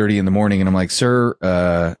at 2:30 in the morning. And I'm like, sir,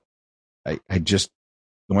 I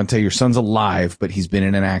want to tell you, your son's alive, but he's been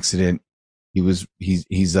in an accident.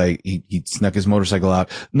 He's like, he snuck his motorcycle out.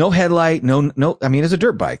 No headlight. No. I mean, it's a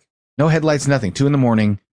dirt bike. No headlights, nothing. 2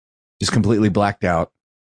 a.m, just completely blacked out.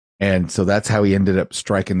 And so that's how he ended up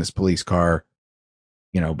striking this police car,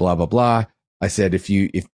 blah, blah, blah. I said,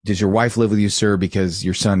 does your wife live with you, sir? Because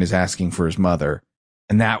your son is asking for his mother.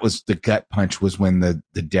 And that was the gut punch, was when the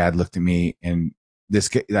dad looked at me, and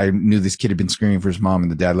I knew this kid had been screaming for his mom,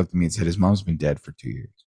 and the dad looked at me and said, his mom's been dead for 2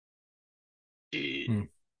 years.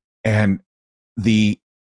 And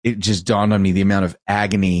it just dawned on me the amount of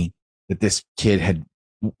agony that this kid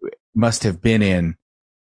must have been in.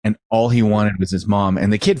 And all he wanted was his mom.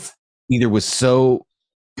 And the kid either was so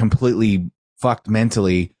completely fucked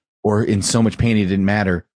mentally or in so much pain it didn't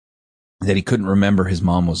matter that he couldn't remember his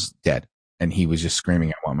mom was dead. And he was just screaming,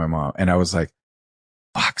 I want my mom. And I was like,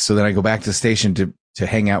 fuck. So then I go back to the station to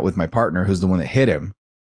hang out with my partner, who's the one that hit him.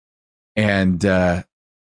 And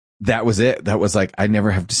that was it. That was like, I never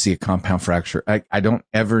have to see a compound fracture. I don't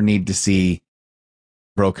ever need to see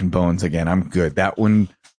broken bones again. I'm good. That one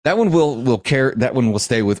will care. That one will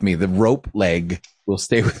stay with me. The rope leg will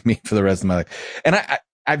stay with me for the rest of my life. And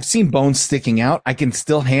I've seen bones sticking out. I can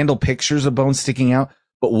still handle pictures of bones sticking out,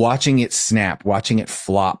 but watching it snap, watching it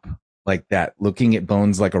flop like that, looking at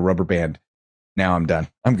bones like a rubber band. Now I'm done.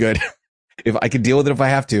 I'm good. If I could deal with it if I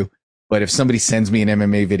have to, but if somebody sends me an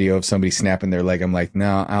MMA video of somebody snapping their leg, I'm like,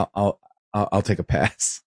 no, I'll take a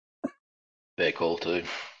pass. Very cool too.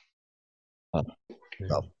 So.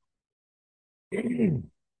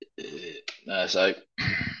 No, so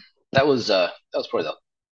that was probably the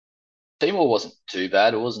Timor wasn't too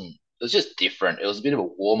bad. It was just different. It was a bit of a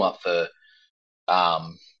warm up for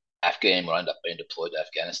Afghan when I ended up being deployed to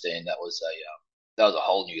Afghanistan. That was a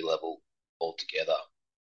whole new level altogether.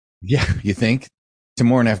 Yeah, you think?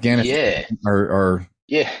 Timor in Afghanistan? Yeah. Or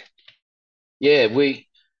yeah. We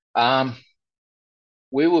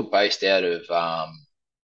were based out of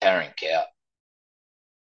Tarin Kowt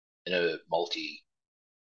in a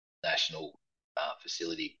multinational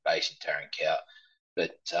facility based in Tarin Kowt,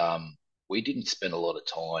 but we didn't spend a lot of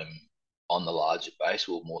time on the larger base.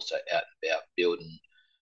 We were more so out and about building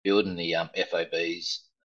the FOBs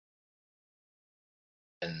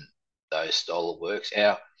and those style of works.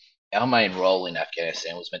 Our main role in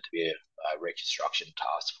Afghanistan was meant to be a reconstruction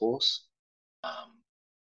task force,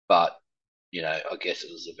 but I guess it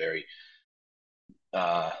was a very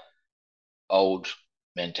old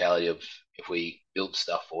mentality of, if we build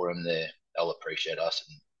stuff for them, they'll appreciate us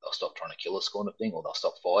and they'll stop trying to kill us, kind of thing, or they'll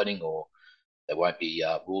stop fighting, or they won't be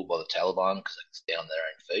ruled by the Taliban because they can stand on their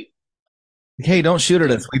own feet. Hey, don't shoot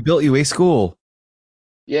at us. We built you a school.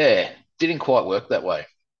 Yeah, didn't quite work that way.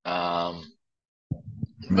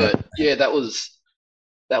 But yeah, that was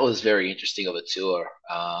very interesting of a tour.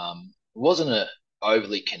 It wasn't a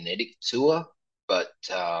overly kinetic tour, but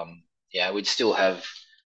we'd still have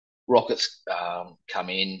rockets come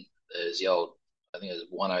in. There's the old, I think it was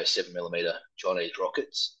 107 millimeter Chinese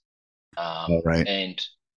rockets, All right. and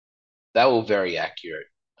they were very accurate.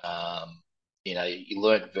 You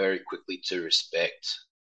learn very quickly to respect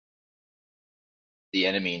the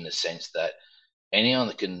enemy in the sense that anyone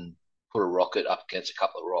that can put a rocket up against a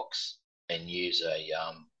couple of rocks and use a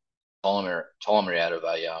timer out of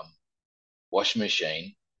a washing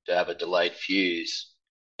machine to have a delayed fuse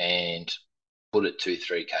and put it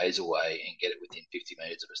 2-3 k's away and get it within 50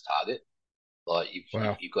 meters of its target. Like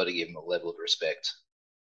Wow. you've got to give them a level of respect.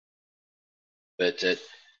 But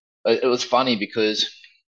it was funny because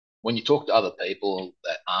when you talk to other people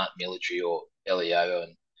that aren't military or LEO,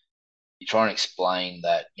 and you try and explain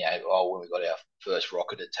that, when we got our first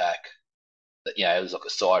rocket attack, that it was like a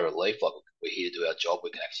sigh of relief, like we're here to do our job,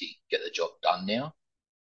 we can actually get the job done now.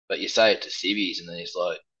 But you say it to civvies, and then he's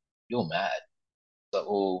like, "You're mad." It's like,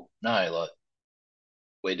 well, no, like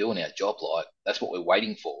we're doing our job, like that's what we're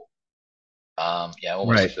waiting for. Almost the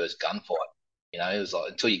Right. first gunfight. It was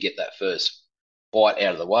like until you get that first fight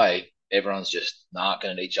out of the way, everyone's just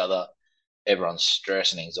narking at each other. Everyone's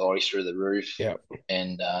stress and anxiety through the roof. Yeah.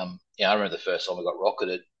 And I remember the first time we got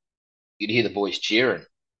rocketed, you'd hear the boys cheering,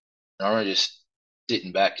 and I remember just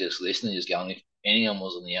sitting back, just listening, just going, if anyone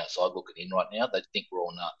was on the outside looking in right now, they'd think we're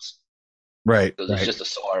all nuts Right. because it's Right.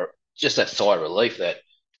 just that sigh of relief that,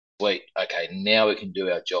 wait, okay, now we can do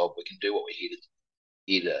our job. We can do what we're here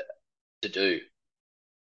to do.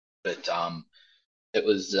 But it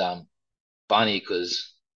was funny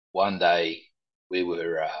because one day we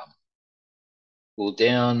were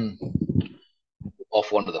down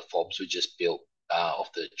off one of the fobs we just built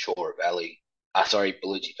off the Chora Valley,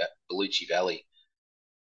 Bellucci Valley,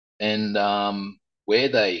 and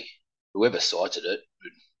whoever sighted it,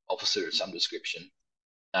 an officer of some description,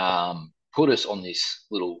 put us on this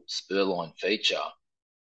little spur line feature,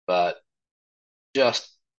 but just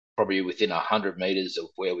probably within 100 meters of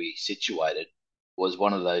where we situated was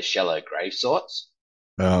one of those shallow grave sites.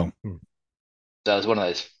 Oh. So it was one of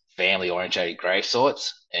those family orientated grave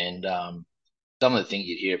sites, and some of the things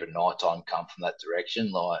you'd hear at night time come from that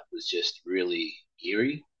direction, like was just really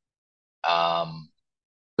eerie.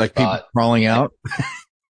 Like people But crawling out.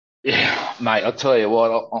 yeah, mate, I'll tell you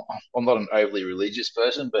what, I'm not an overly religious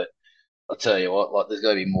person, but I'll tell you what, like there's got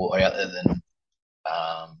to be more out there than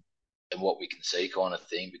what we can see, kind of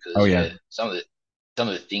thing. Oh Because yeah. some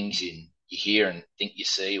of the things you hear and think you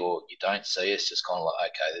see or you don't see, it's just kind of like,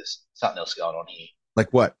 okay, there's something else going on here.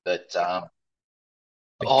 Like what? But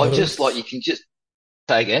Like just like ghosts. you can just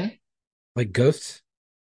say again, Like ghosts.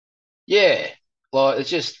 yeah, like it's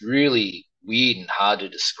just really weird and hard to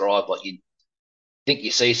describe. Like you think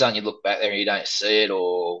you see something, you look back there and you don't see it,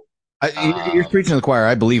 or You're um, preaching to the choir.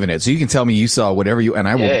 I believe in it. So you can tell me you saw whatever you, and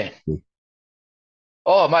I will. yeah.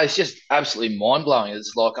 Oh, mate, it's just absolutely mind blowing.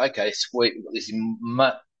 It's like, okay, sweet, we've got this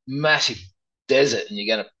massive desert, and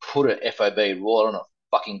you're going to put a FOB right on a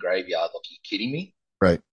fucking graveyard? Like, you kidding me?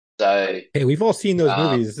 Right. So, Hey, we've all seen those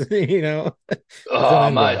um, movies, you know. That's what oh,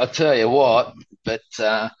 I'm mate, going. I tell you what, but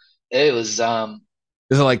it was Is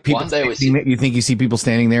it like people one day we standing sit. there? You think you see people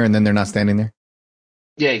standing there and then they're not standing there?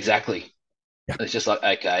 Yeah, exactly. Yeah. It's just like,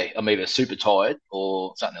 okay, I'm either super tired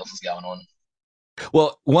or something else is going on.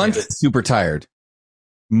 Well, once But super tired,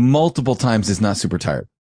 multiple times is not super tired.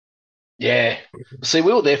 yeah, see,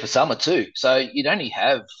 we were there for summer too, so you'd only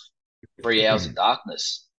have 3 hours of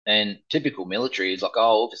darkness. And typical military is like,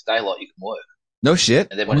 oh, if it's daylight, you can work. No shit.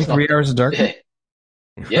 And then when Only it's not, 3 hours of darkness.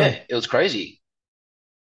 yeah, yeah, it was crazy.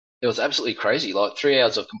 It was absolutely crazy. Like 3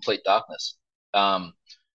 hours of complete darkness. So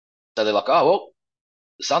they're like, oh well,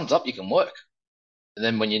 the sun's up, you can work. And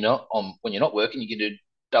then when you're not working, you can do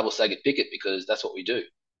double staggered picket because that's what we do.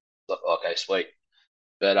 Like, okay, sweet.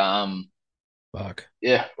 But Fuck.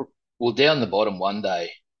 yeah, we're down the bottom one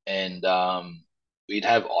day, and we'd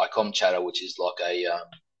have ICOM chatter, which is like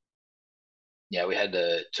we had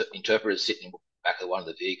the interpreters sitting back of one of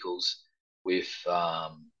the vehicles with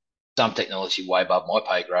some technology way above my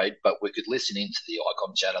pay grade, but we could listen into the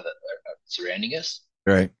ICOM chatter that are surrounding us,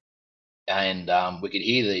 Right. and we could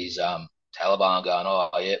hear these Taliban going, "Oh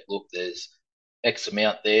yeah, look, there's X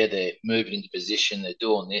amount there. They're moving into position. They're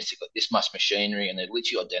doing this. They've got this much machinery, and they're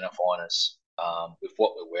literally identifying us with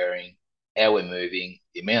what we're wearing, how we're moving,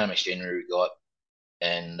 the amount of machinery we've got."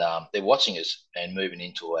 And they're watching us and moving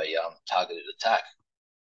into a targeted attack.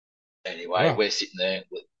 Anyway, Wow. we're sitting there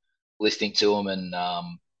listening to them, and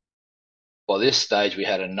by this stage, we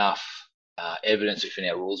had enough evidence within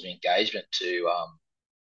our rules of engagement to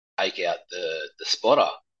take out the spotter.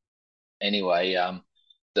 Anyway,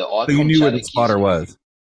 the So you ICOM knew where chatter the gives spotter you, was.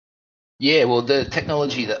 Yeah, well, the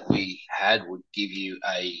technology that we had would give you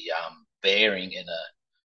a bearing and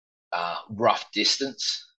a rough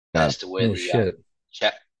distance Got it. as to where Oh the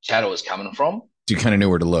shit. chatter was coming from. So you kind of knew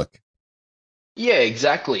where to look. Yeah,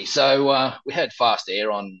 exactly. So we had fast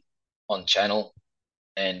air on channel,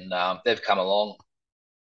 and they've come along,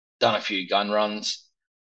 done a few gun runs,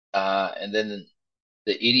 and then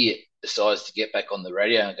the idiot decides to get back on the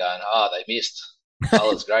radio and going, "Oh, they missed.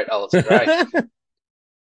 Oh, it's great. Oh, it's great."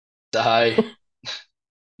 So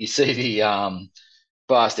you see the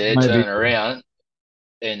fast air Might be. turn around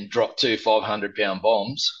and drop two 500-pound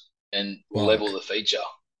bombs and level Fuck. the feature.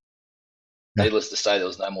 Yeah. Needless to say, there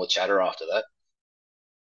was no more chatter after that.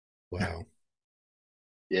 Wow.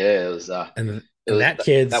 Yeah, it was. And It was that,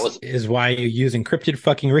 kids, that was is why you use encrypted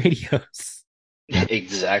fucking radios.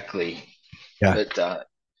 exactly. Yeah. But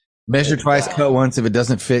Measure twice, cut once. If it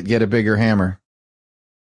doesn't fit, get a bigger hammer.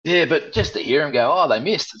 yeah, but just to hear him go, "Oh, they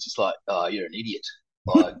missed," it's just like, "Oh, you're an idiot."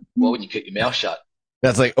 Like, why wouldn't you keep your mouth shut?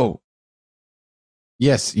 That's like, oh,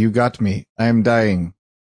 yes, you got me. I am dying.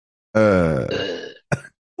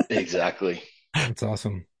 Exactly. That's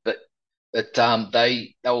awesome. But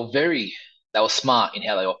they were smart in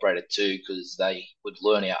how they operated too, because they would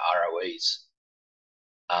learn our ROEs.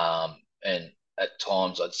 And at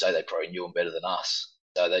times I'd say they probably knew them better than us.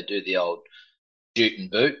 So they do the old shoot and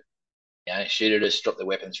boot, shoot at us, drop their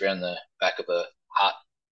weapons around the back of a hut,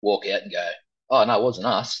 walk out and go, "Oh no, it wasn't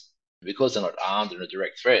us." Because they're not armed and a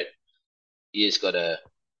direct threat, you just got to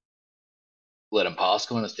let them pass,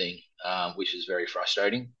 kind of thing, which is very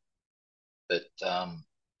frustrating. But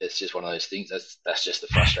it's just one of those things. That's just the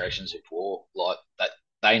frustrations of war. Like that,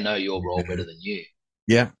 they know your role better than you.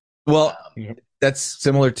 Yeah. Well, Um, that's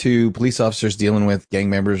similar to police officers dealing with gang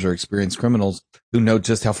members or experienced criminals who know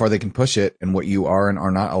just how far they can push it and what you are and are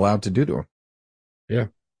not allowed to do to them. Yeah.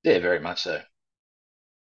 yeah, very much so.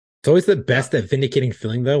 It's always the best, that vindicating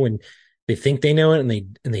feeling though, when they think they know it and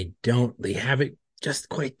they don't. They have it just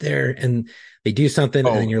quite there, and they do something,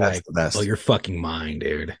 and then you're that's like, the best. "Oh, you're fucking mine,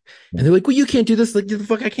 dude." And they're like, "Well, you can't do this." Like, the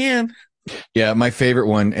fuck I can. Yeah, my favorite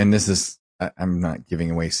one, and this is, I'm not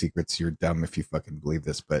giving away secrets. You're dumb if you fucking believe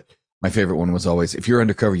this, but my favorite one was always, if you're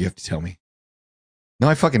undercover, you have to tell me. No,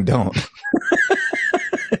 I fucking don't.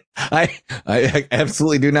 I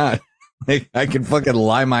absolutely do not. I can fucking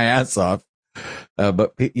lie my ass off.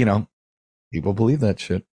 But you know, people believe that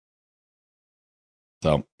shit.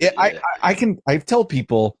 So yeah, Yeah. I tell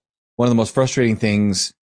people one of the most frustrating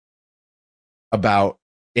things about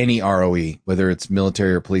any ROE, whether it's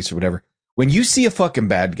military or police or whatever, when you see a fucking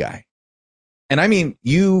bad guy, and I mean,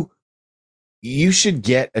 you should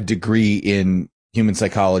get a degree in human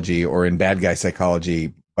psychology or in bad guy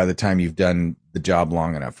psychology by the time you've done the job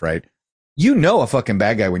long enough, right? You know a fucking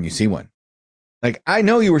bad guy when you see one. Like, I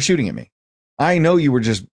know you were shooting at me. I know you were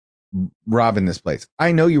just robbing this place.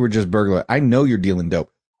 I know you were just burglar. I know you're dealing dope.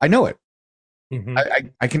 I know it. Mhm.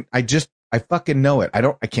 I fucking know it.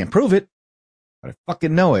 I can't prove it, but I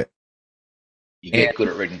fucking know it. You get good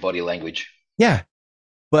at reading body language. Yeah.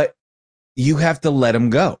 But you have to let them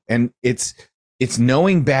go. And it's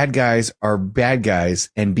knowing bad guys are bad guys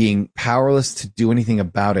and being powerless to do anything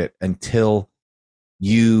about it until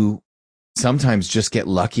you sometimes just get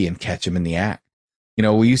lucky and catch them in the act. You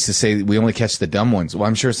know, we used to say we only catch the dumb ones. Well,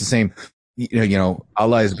 I'm sure it's the same. You know,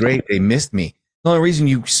 Allah is great. They missed me. The only reason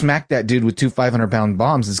you smacked that dude with two 500-pound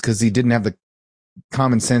bombs is because he didn't have the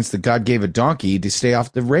common sense that God gave a donkey to stay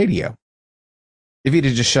off the radio. If he'd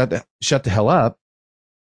have just shut the hell up,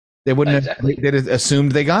 they wouldn't Exactly. have. They'd have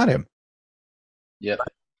assumed they got him. Yep.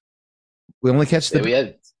 We only catch the. Yeah, we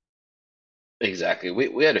had exactly.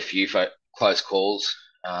 We had a few close calls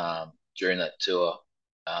during that tour.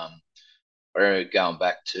 I remember going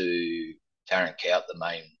back to Taran Kout, the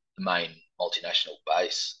main multinational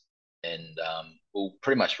base, and we were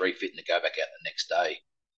pretty much refitting to go back out the next day.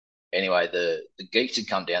 Anyway, the geeks had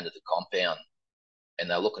come down to the compound and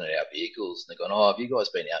they're looking at our vehicles and they're going, "Oh, have you guys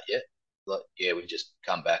been out yet?" Like, "Yeah, we've just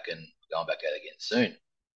come back and we're going back out again soon."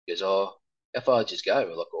 He goes, "Oh, how far did you go?"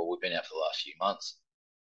 We're like, "Oh, we've been out for the last few months."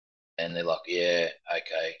 And they're like, "Yeah,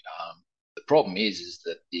 okay." The problem is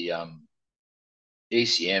that the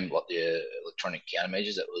ECM, like the electronic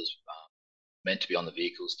countermeasures that was meant to be on the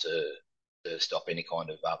vehicles to stop any kind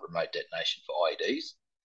of remote detonation for IEDs,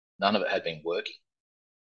 none of it had been working.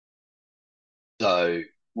 So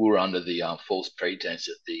we were under the false pretense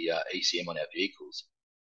that the ECM on our vehicles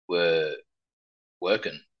were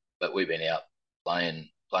working, but we've been out playing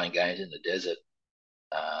games in the desert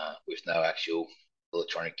with no actual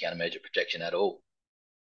electronic countermeasure protection at all.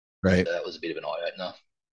 Right. So that was a bit of an eye opener.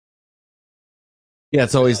 Yeah,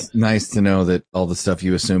 it's always nice to know that all the stuff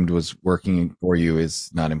you assumed was working for you is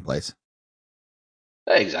not in place.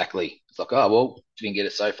 Exactly. It's like, oh well, you can get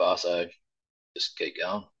it so far, so just keep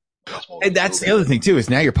going. And that's the other thing too, is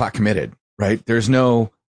now you're pot committed, right? There's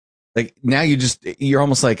no, like, now you're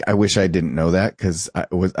almost like, I wish I didn't know that, because I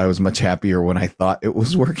was much happier when I thought it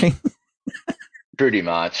was working. Pretty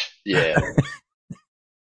much, yeah.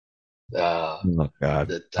 Oh God.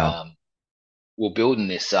 That we're building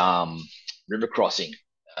this river crossing,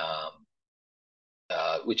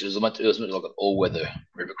 which was like an all-weather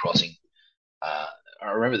river crossing. I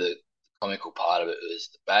remember the comical part of it was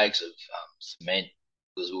the bags of cement,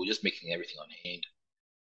 because we were just mixing everything on hand,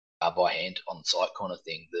 by hand on site kind of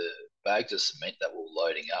thing. The bags of cement that we were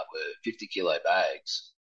loading up were 50-kilo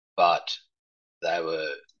bags, but they were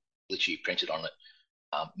literally printed on it,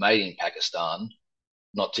 made in Pakistan,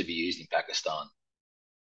 not to be used in Pakistan.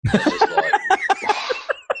 It's just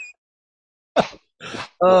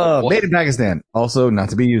like, made in Pakistan, also not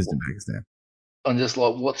to be used in Pakistan. I'm just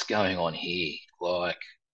like, what's going on here? Like,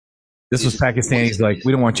 this was Pakistanis like,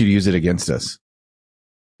 we don't want you to use it against us.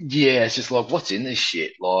 Yeah, it's just like, what's in this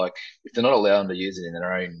shit? Like, if they're not allowing to use it in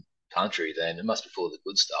their own country, then it must be full of the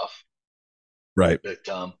good stuff. Right. But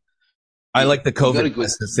I like the COVID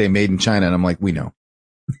test that say made in China, and I'm like, we know.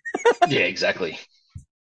 Yeah, exactly.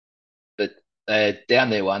 But down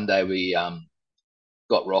there one day we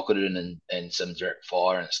got rocketed and some direct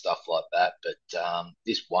fire and stuff like that. But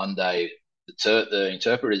this one day, the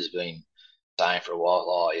interpreter's been saying for a while,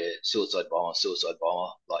 oh yeah, suicide bomber.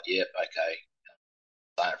 Like, yeah, okay.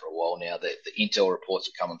 Saying for a while now that the intel reports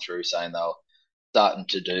are coming through saying they're starting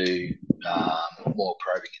to do more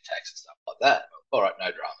probing attacks and stuff like that. All right,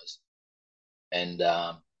 no dramas. And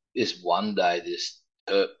this one day, this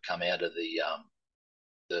herp come out of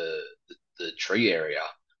the tree area,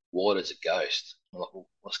 white as a ghost. I'm like, well,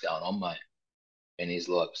 what's going on, mate? And he's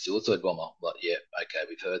like, suicide bomber. I'm like, yeah, okay,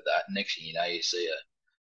 we've heard that. Next thing you know, you see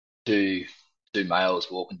two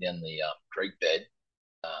males walking down the creek bed.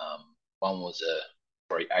 One was a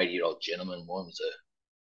probably 80-year-old gentleman. One was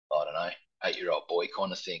I don't know, 8-year-old boy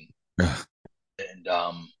kind of thing. And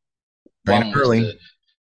one was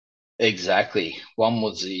exactly. One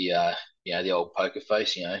was the the old poker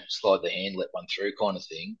face, slide the hand, let one through kind of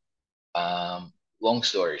thing. Long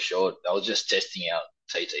story short, I was just testing out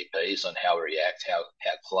TTPs on how we react, how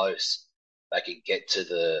close they could get to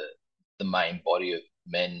the main body of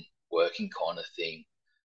men working kind of thing.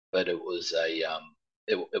 But it was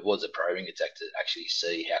it was a probing attack to actually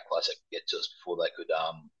see how close they could get to us before they could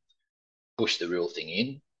push the real thing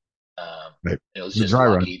in. Right. It was just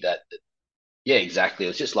lucky that yeah, exactly. It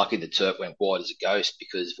was just lucky the Turk went white as a ghost,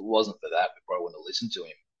 because if it wasn't for that, we probably wouldn't have listened to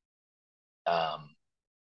him.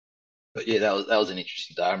 But yeah, that was an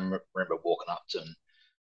interesting day. I remember walking up to him,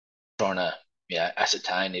 trying to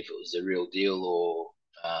ascertain if it was the real deal or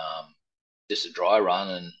just a dry run.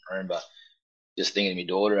 And I remember just thinking to my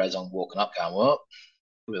daughter as I'm walking up, going, well,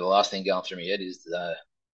 the last thing going through my head is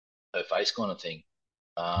her face kind of thing.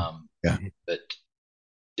 But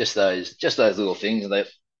just those little things, they,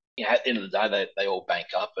 at the end of the day, they all bank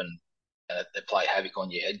up and they play havoc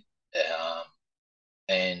on your head.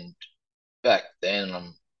 And back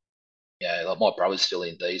then, like my brother's still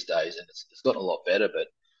in these days, and it's gotten a lot better. But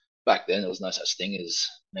back then, there was no such thing as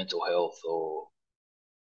mental health or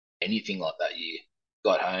anything like that. You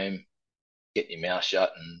got home, get your mouth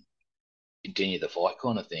shut, and continue the fight,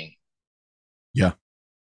 kind of thing. Yeah.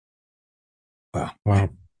 Wow.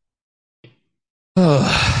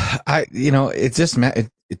 It just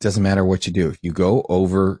it doesn't matter what you do. If you go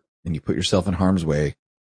over and you put yourself in harm's way,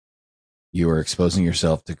 you are exposing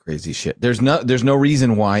yourself to crazy shit. There's no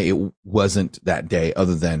reason why it wasn't that day,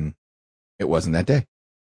 other than it wasn't that day,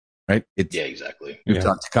 right? Yeah, exactly. We've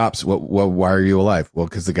talked to cops. Why are you alive? Well,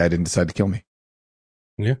 because the guy didn't decide to kill me.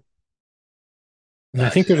 Yeah. And I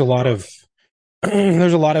think there's a lot of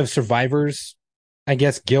survivors, I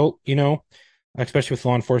guess, guilt, especially with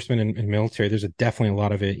law enforcement and military. There's definitely a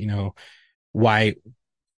lot of it,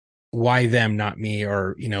 why them, not me,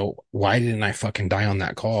 or, why didn't I fucking die on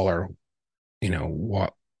that call, or,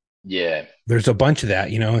 what? Yeah. There's a bunch of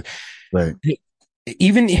that, Right.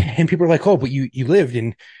 Even, and people are like, oh, but you lived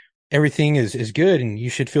and everything is good and you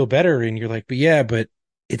should feel better. And you're like, but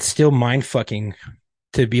it's still mind fucking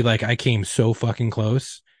to be like, I came so fucking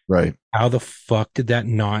close. Right. How the fuck did that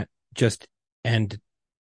not just end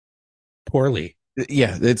poorly?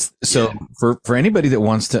 Yeah. It's so for anybody that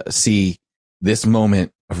wants to see this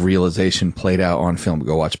moment of realization played out on film,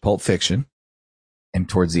 go watch Pulp Fiction. And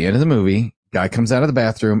towards the end of the movie, guy comes out of the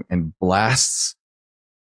bathroom and blasts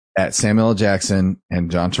at Samuel L. Jackson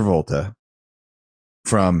and John Travolta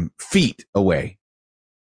from feet away.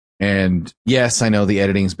 And yes, I know the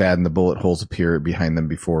editing's bad and the bullet holes appear behind them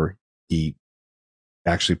before he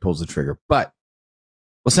actually pulls the trigger. But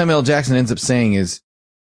what Samuel L. Jackson ends up saying is,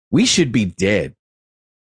 we should be dead.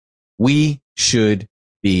 We should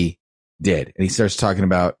be dead. And he starts talking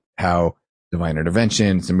about how divine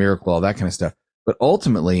intervention, it's a miracle, all that kind of stuff. But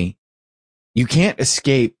ultimately, you can't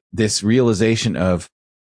escape this realization of,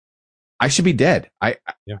 I should be dead. I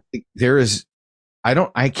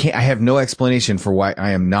have no explanation for why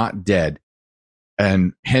I am not dead.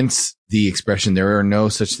 And hence the expression, there are no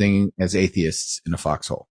such thing as atheists in a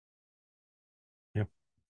foxhole. Yeah.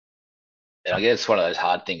 And I guess one of those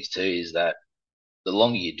hard things too is that the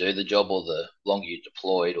longer you do the job, or the longer you're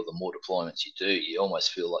deployed, or the more deployments you do, you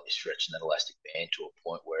almost feel like you're stretching that elastic band to a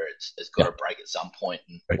point where it's got to break at some point.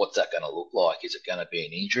 And what's that going to look like? Is it going to be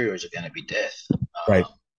an injury, or is it going to be death? Right.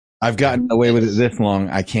 I've gotten away with it this long.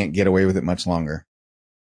 I can't get away with it much longer.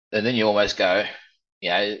 And then you almost go,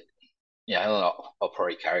 I'll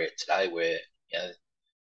probably carry it today where,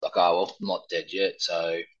 like, oh, well, I'm not dead yet,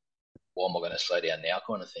 so why am I going to slow down now,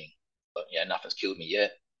 kind of thing. But, nothing's killed me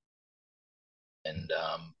yet. And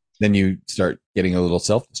then you start getting a little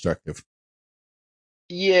self-destructive.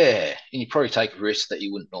 Yeah, and you probably take risks that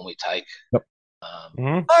you wouldn't normally take. Yep.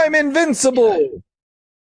 I'm invincible.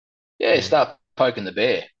 You start poking the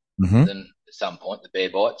bear. Mm-hmm. Then at some point the bear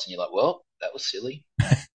bites, and you're like, "Well, that was silly."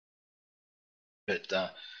 But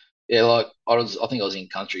like I think I was in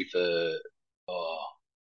country for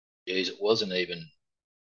it wasn't even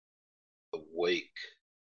a week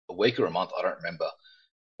or a month. I don't remember.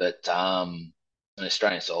 But an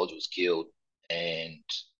Australian soldier was killed, and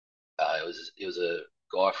it was a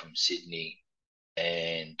guy from Sydney,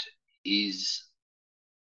 and his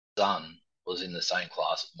son was in the same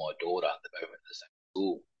class as my daughter. They both went to the same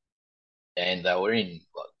school, and they were in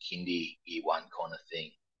like kindy year one kind of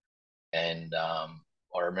thing. And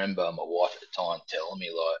I remember my wife at the time telling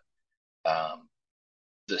me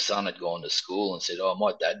the son had gone to school and said, "Oh,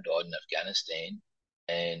 my dad died in Afghanistan,"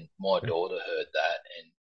 and my daughter heard that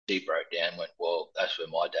and she broke down and went, "Well, that's where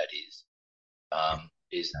my dad is."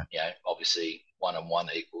 Obviously 1 and 1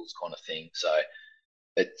 equals kind of thing. So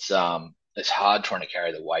it's hard trying to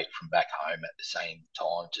carry the weight from back home at the same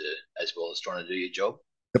time as well as trying to do your job.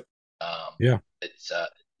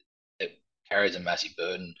 It carries a massive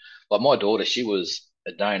burden. Like my daughter, she was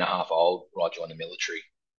a day and a half old when I joined the military.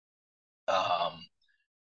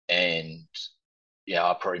 And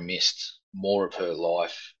I probably missed more of her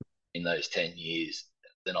life in those 10 years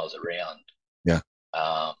than I was around. Yeah.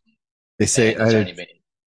 They say it's only been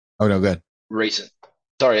oh no, good.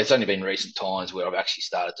 It's only been recent times where I've actually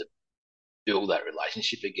started to build that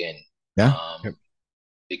relationship again. Yeah.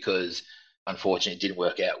 Because unfortunately it didn't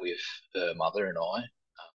work out with her mother and I.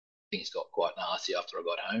 Things got quite nasty after I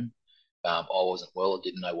got home. I wasn't well. I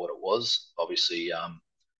didn't know what it was. Obviously,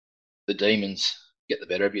 the demons get the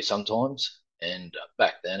better of you sometimes. And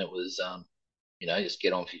back then it was, just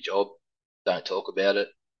get on with your job, don't talk about it,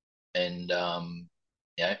 and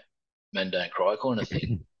men don't cry kind of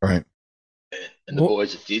thing. Right. And the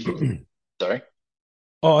boys that did. Sorry.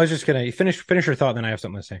 Oh, I was just gonna finish your thought, then I have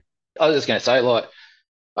something to say. I was just gonna say,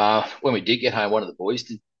 when we did get home, one of the boys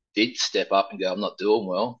did step up and go, "I'm not doing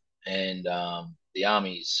well," and the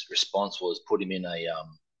Army's response was put him in a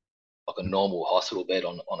normal hospital bed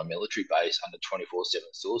on a military base under 24/7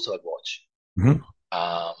 suicide watch. Mm-hmm.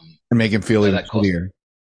 And make him feel even clear.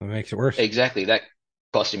 That makes it worse. Exactly. That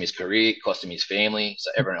cost him his career, cost him his family.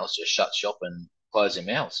 So everyone else just shut shop and closed their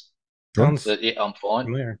mouths. But I'm fine.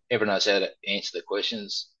 Familiar. Everyone knows how to answer the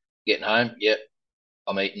questions. Getting home, yep,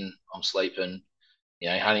 I'm eating, I'm sleeping.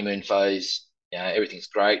 Honeymoon phase. Everything's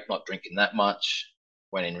great. Not drinking that much.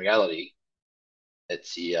 When in reality,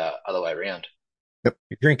 it's the other way around. Yep.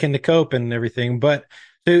 You're drinking to cope and everything. But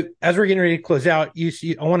so as we're getting ready to close out,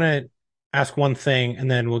 I want to ask one thing, and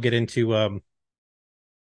then we'll get into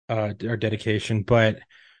our dedication. But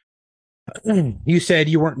you said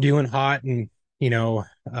you weren't doing hot, and the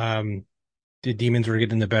demons were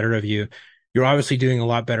getting the better of you. You're obviously doing a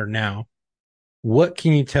lot better now. What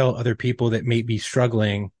can you tell other people that may be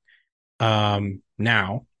struggling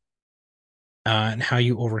now, and how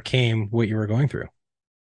you overcame what you were going through?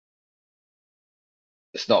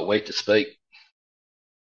 It's not weak to speak.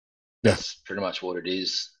 Yeah. That's pretty much what it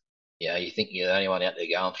is. You think you're the only one out there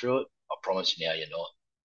going through it. I promise you now you're not.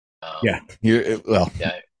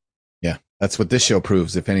 Yeah. That's what this show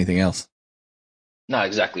proves, if anything else. No,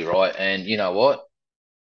 exactly right. And you know what?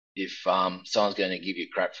 If someone's going to give you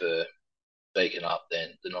crap for speaking up, then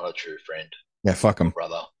they're not a true friend. Yeah, fuck them,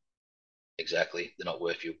 brother. Exactly. They're not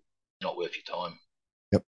worth your time.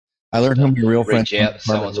 Yep. I learned who my real friends were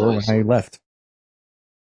when I left.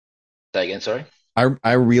 Say again, sorry?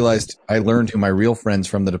 I realized I learned who my real friends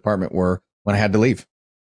from the department were when I had to leave.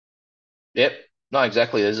 Yep. No,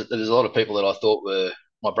 exactly. There's a lot of people that I thought were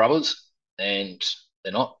my brothers, and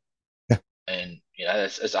they're not. Yeah. And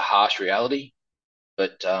it's a harsh reality.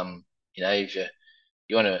 But if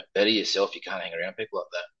you want to better yourself, you can't hang around people like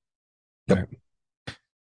that. Yep.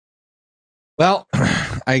 Well,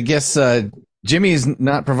 I guess Jimmy is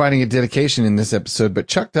not providing a dedication in this episode, but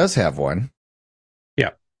Chuck does have one.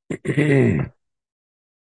 Yeah.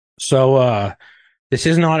 So this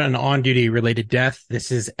is not an on-duty related death.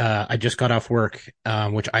 This is I just got off work,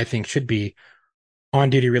 which I think should be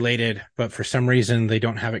on-duty related, but for some reason they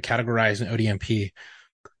don't have it categorized in ODMP.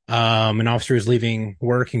 An officer is leaving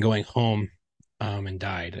work and going home and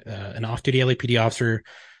died. An off-duty LAPD officer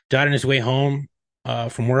died on his way home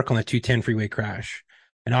from work on the 210 freeway crash.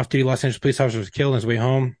 An off-duty Los Angeles police officer was killed on his way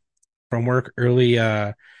home from work early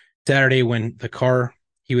Saturday when the car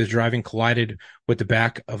he was driving collided with the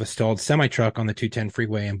back of a stalled semi-truck on the 210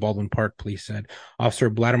 freeway in Baldwin Park, police said. Officer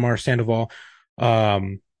Vladimir Sandoval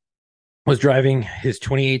was driving his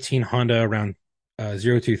 2018 Honda around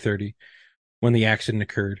 0230 when the accident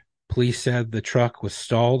occurred. Police said the truck was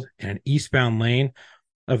stalled in an eastbound lane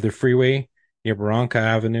of the freeway near Barranca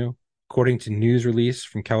Avenue. According to news release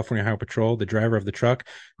from California Highway Patrol, the driver of the truck,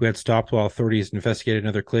 who had stopped while authorities investigated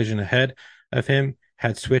another collision ahead of him,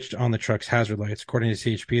 had switched on the truck's hazard lights. According to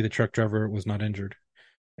CHP, the truck driver was not injured.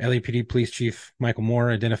 LAPD Police Chief Michael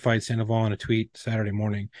Moore identified Sandoval in a tweet Saturday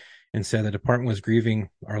morning and said the department was grieving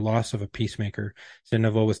our loss of a peacemaker.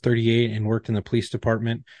 Sandoval was 38 and worked in the police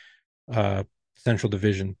department, Central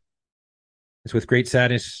Division. It's with great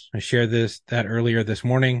sadness I shared that earlier this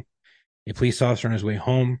morning. A police officer on his way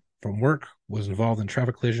home from work was involved in a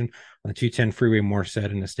traffic collision on the 210 freeway, Moore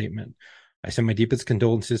said in a statement. I send my deepest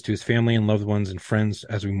condolences to his family and loved ones and friends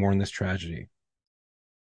as we mourn this tragedy.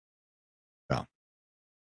 Well,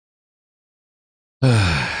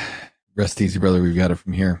 rest easy, brother. We've got it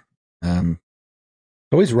from here.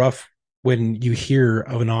 Always rough when you hear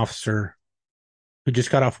of an officer who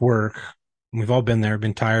just got off work. We've all been there,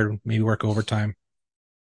 been tired, maybe work overtime.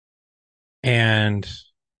 And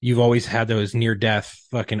you've always had those near death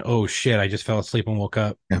fucking, oh shit, I just fell asleep and woke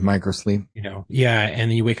up. Yeah, micro sleep. Yeah.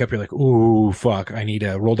 And then you wake up, you're like, ooh, fuck, I need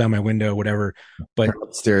to roll down my window, whatever. But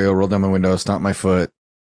stereo, roll down my window, stomp my foot.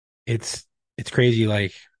 It's crazy.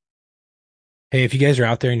 Like, hey, if you guys are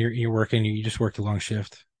out there and you're working, you just worked a long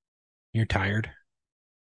shift, you're tired.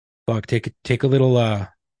 Fuck, take a little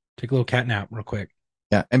cat nap real quick.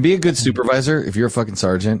 Yeah. And be a good supervisor. If you're a fucking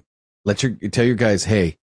sergeant, tell your guys,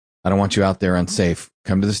 hey, I don't want you out there unsafe.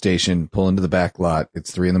 Come to the station, pull into the back lot.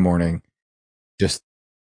 It's 3 a.m. Just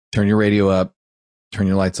turn your radio up, turn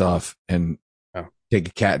your lights off, and take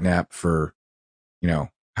a cat nap for,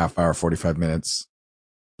 half hour, 45 minutes,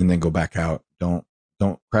 and then go back out. Don't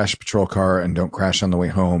crash a patrol car and don't crash on the way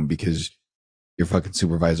home because your fucking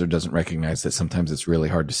supervisor doesn't recognize that sometimes it's really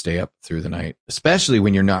hard to stay up through the night, especially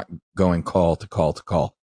when you're not going call to call to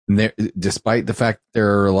call. And despite the fact that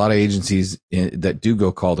there are a lot of agencies that do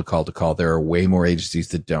go call to call to call, there are way more agencies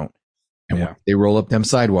that don't. And when they roll up them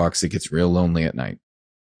sidewalks, it gets real lonely at night.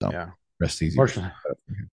 So rest easy.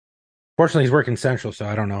 Fortunately, he's working Central, so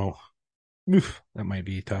I don't know. Oof, that might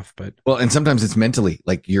be tough, but and sometimes it's mentally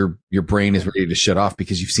like your brain is ready to shut off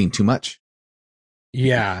because you've seen too much.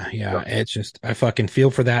 Yeah. It's just I fucking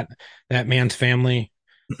feel for that man's family.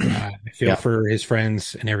 I feel for his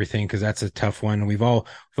friends and everything because that's a tough one. We've all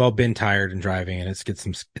been tired and driving, and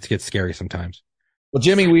it gets scary sometimes. Well,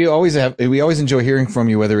 Jimmy, we always enjoy hearing from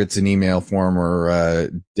you, whether it's an email form or a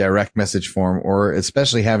direct message form, or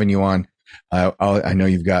especially having you on. I know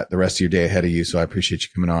you've got the rest of your day ahead of you, so I appreciate you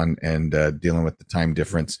coming on and dealing with the time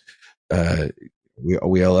difference.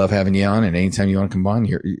 We all love having you on, and anytime you want to come on,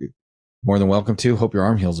 you're more than welcome to. Hope your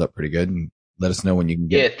arm heals up pretty good, and let us know when you can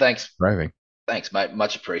get thanks. driving. Thanks, mate.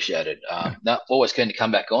 Much appreciated. Always keen to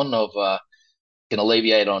come back on. Can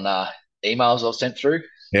alleviate on emails I've sent through.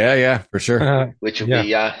 Yeah, for sure. Which will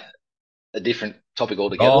be a different topic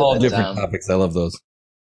altogether. All different topics. I love those.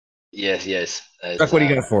 Yes. Chuck, what do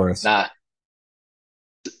you got for us?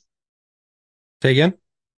 Say again?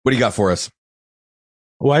 What do you got for us?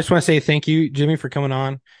 Well, I just want to say thank you, Jimmy, for coming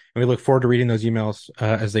on. And we look forward to reading those emails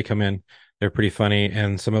as they come in. They're pretty funny,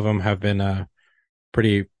 and some of them have been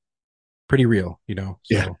pretty real,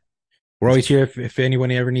 So we're always here if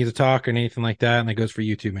anyone ever needs to talk or anything like that, and that goes for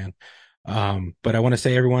you too, man. But I want to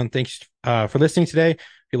say, everyone, thanks for listening today. If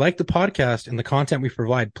you like the podcast and the content we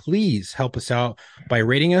provide, please help us out by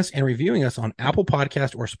rating us and reviewing us on Apple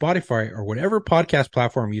Podcast or Spotify or whatever podcast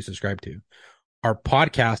platform you subscribe to. Our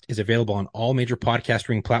podcast is available on all major podcast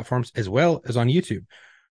streaming platforms as well as on YouTube.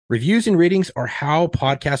 Reviews and ratings are how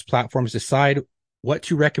podcast platforms decide what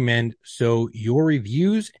to recommend. So your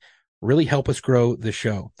reviews really help us grow the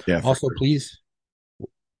show. Yeah.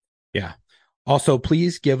 Also,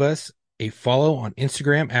 please give us a follow on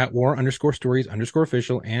Instagram at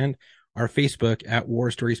war_stories_official and our Facebook at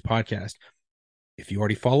War Stories Podcast. If you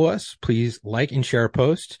already follow us, please like and share our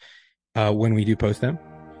posts when we do post them.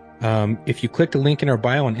 If you click the link in our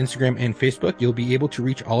bio on Instagram and Facebook, you'll be able to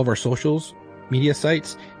reach all of our socials, media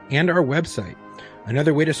sites, and our website.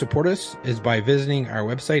 Another way to support us is by visiting our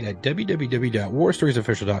website at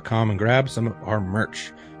www.warstoriesofficial.com and grab some of our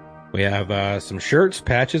merch. We have some shirts,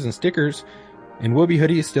 patches, and stickers, and Wooby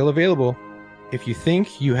hoodies still available. If you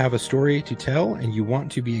think you have a story to tell and you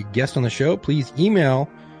want to be a guest on the show, please email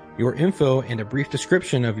your info and a brief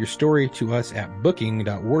description of your story to us at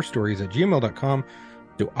booking.warstories@gmail.com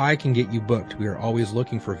so I can get you booked. We are always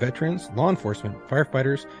looking for veterans, law enforcement,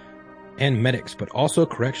 firefighters, and medics, but also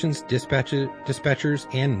corrections, dispatchers,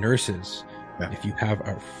 and nurses. Yeah. If you have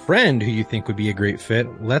a friend who you think would be a great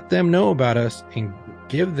fit, let them know about us and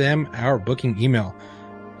give them our booking email.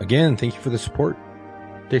 Again, thank you for the support.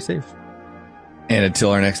 Stay safe. And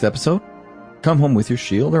until our next episode, come home with your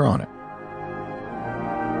shield or on it.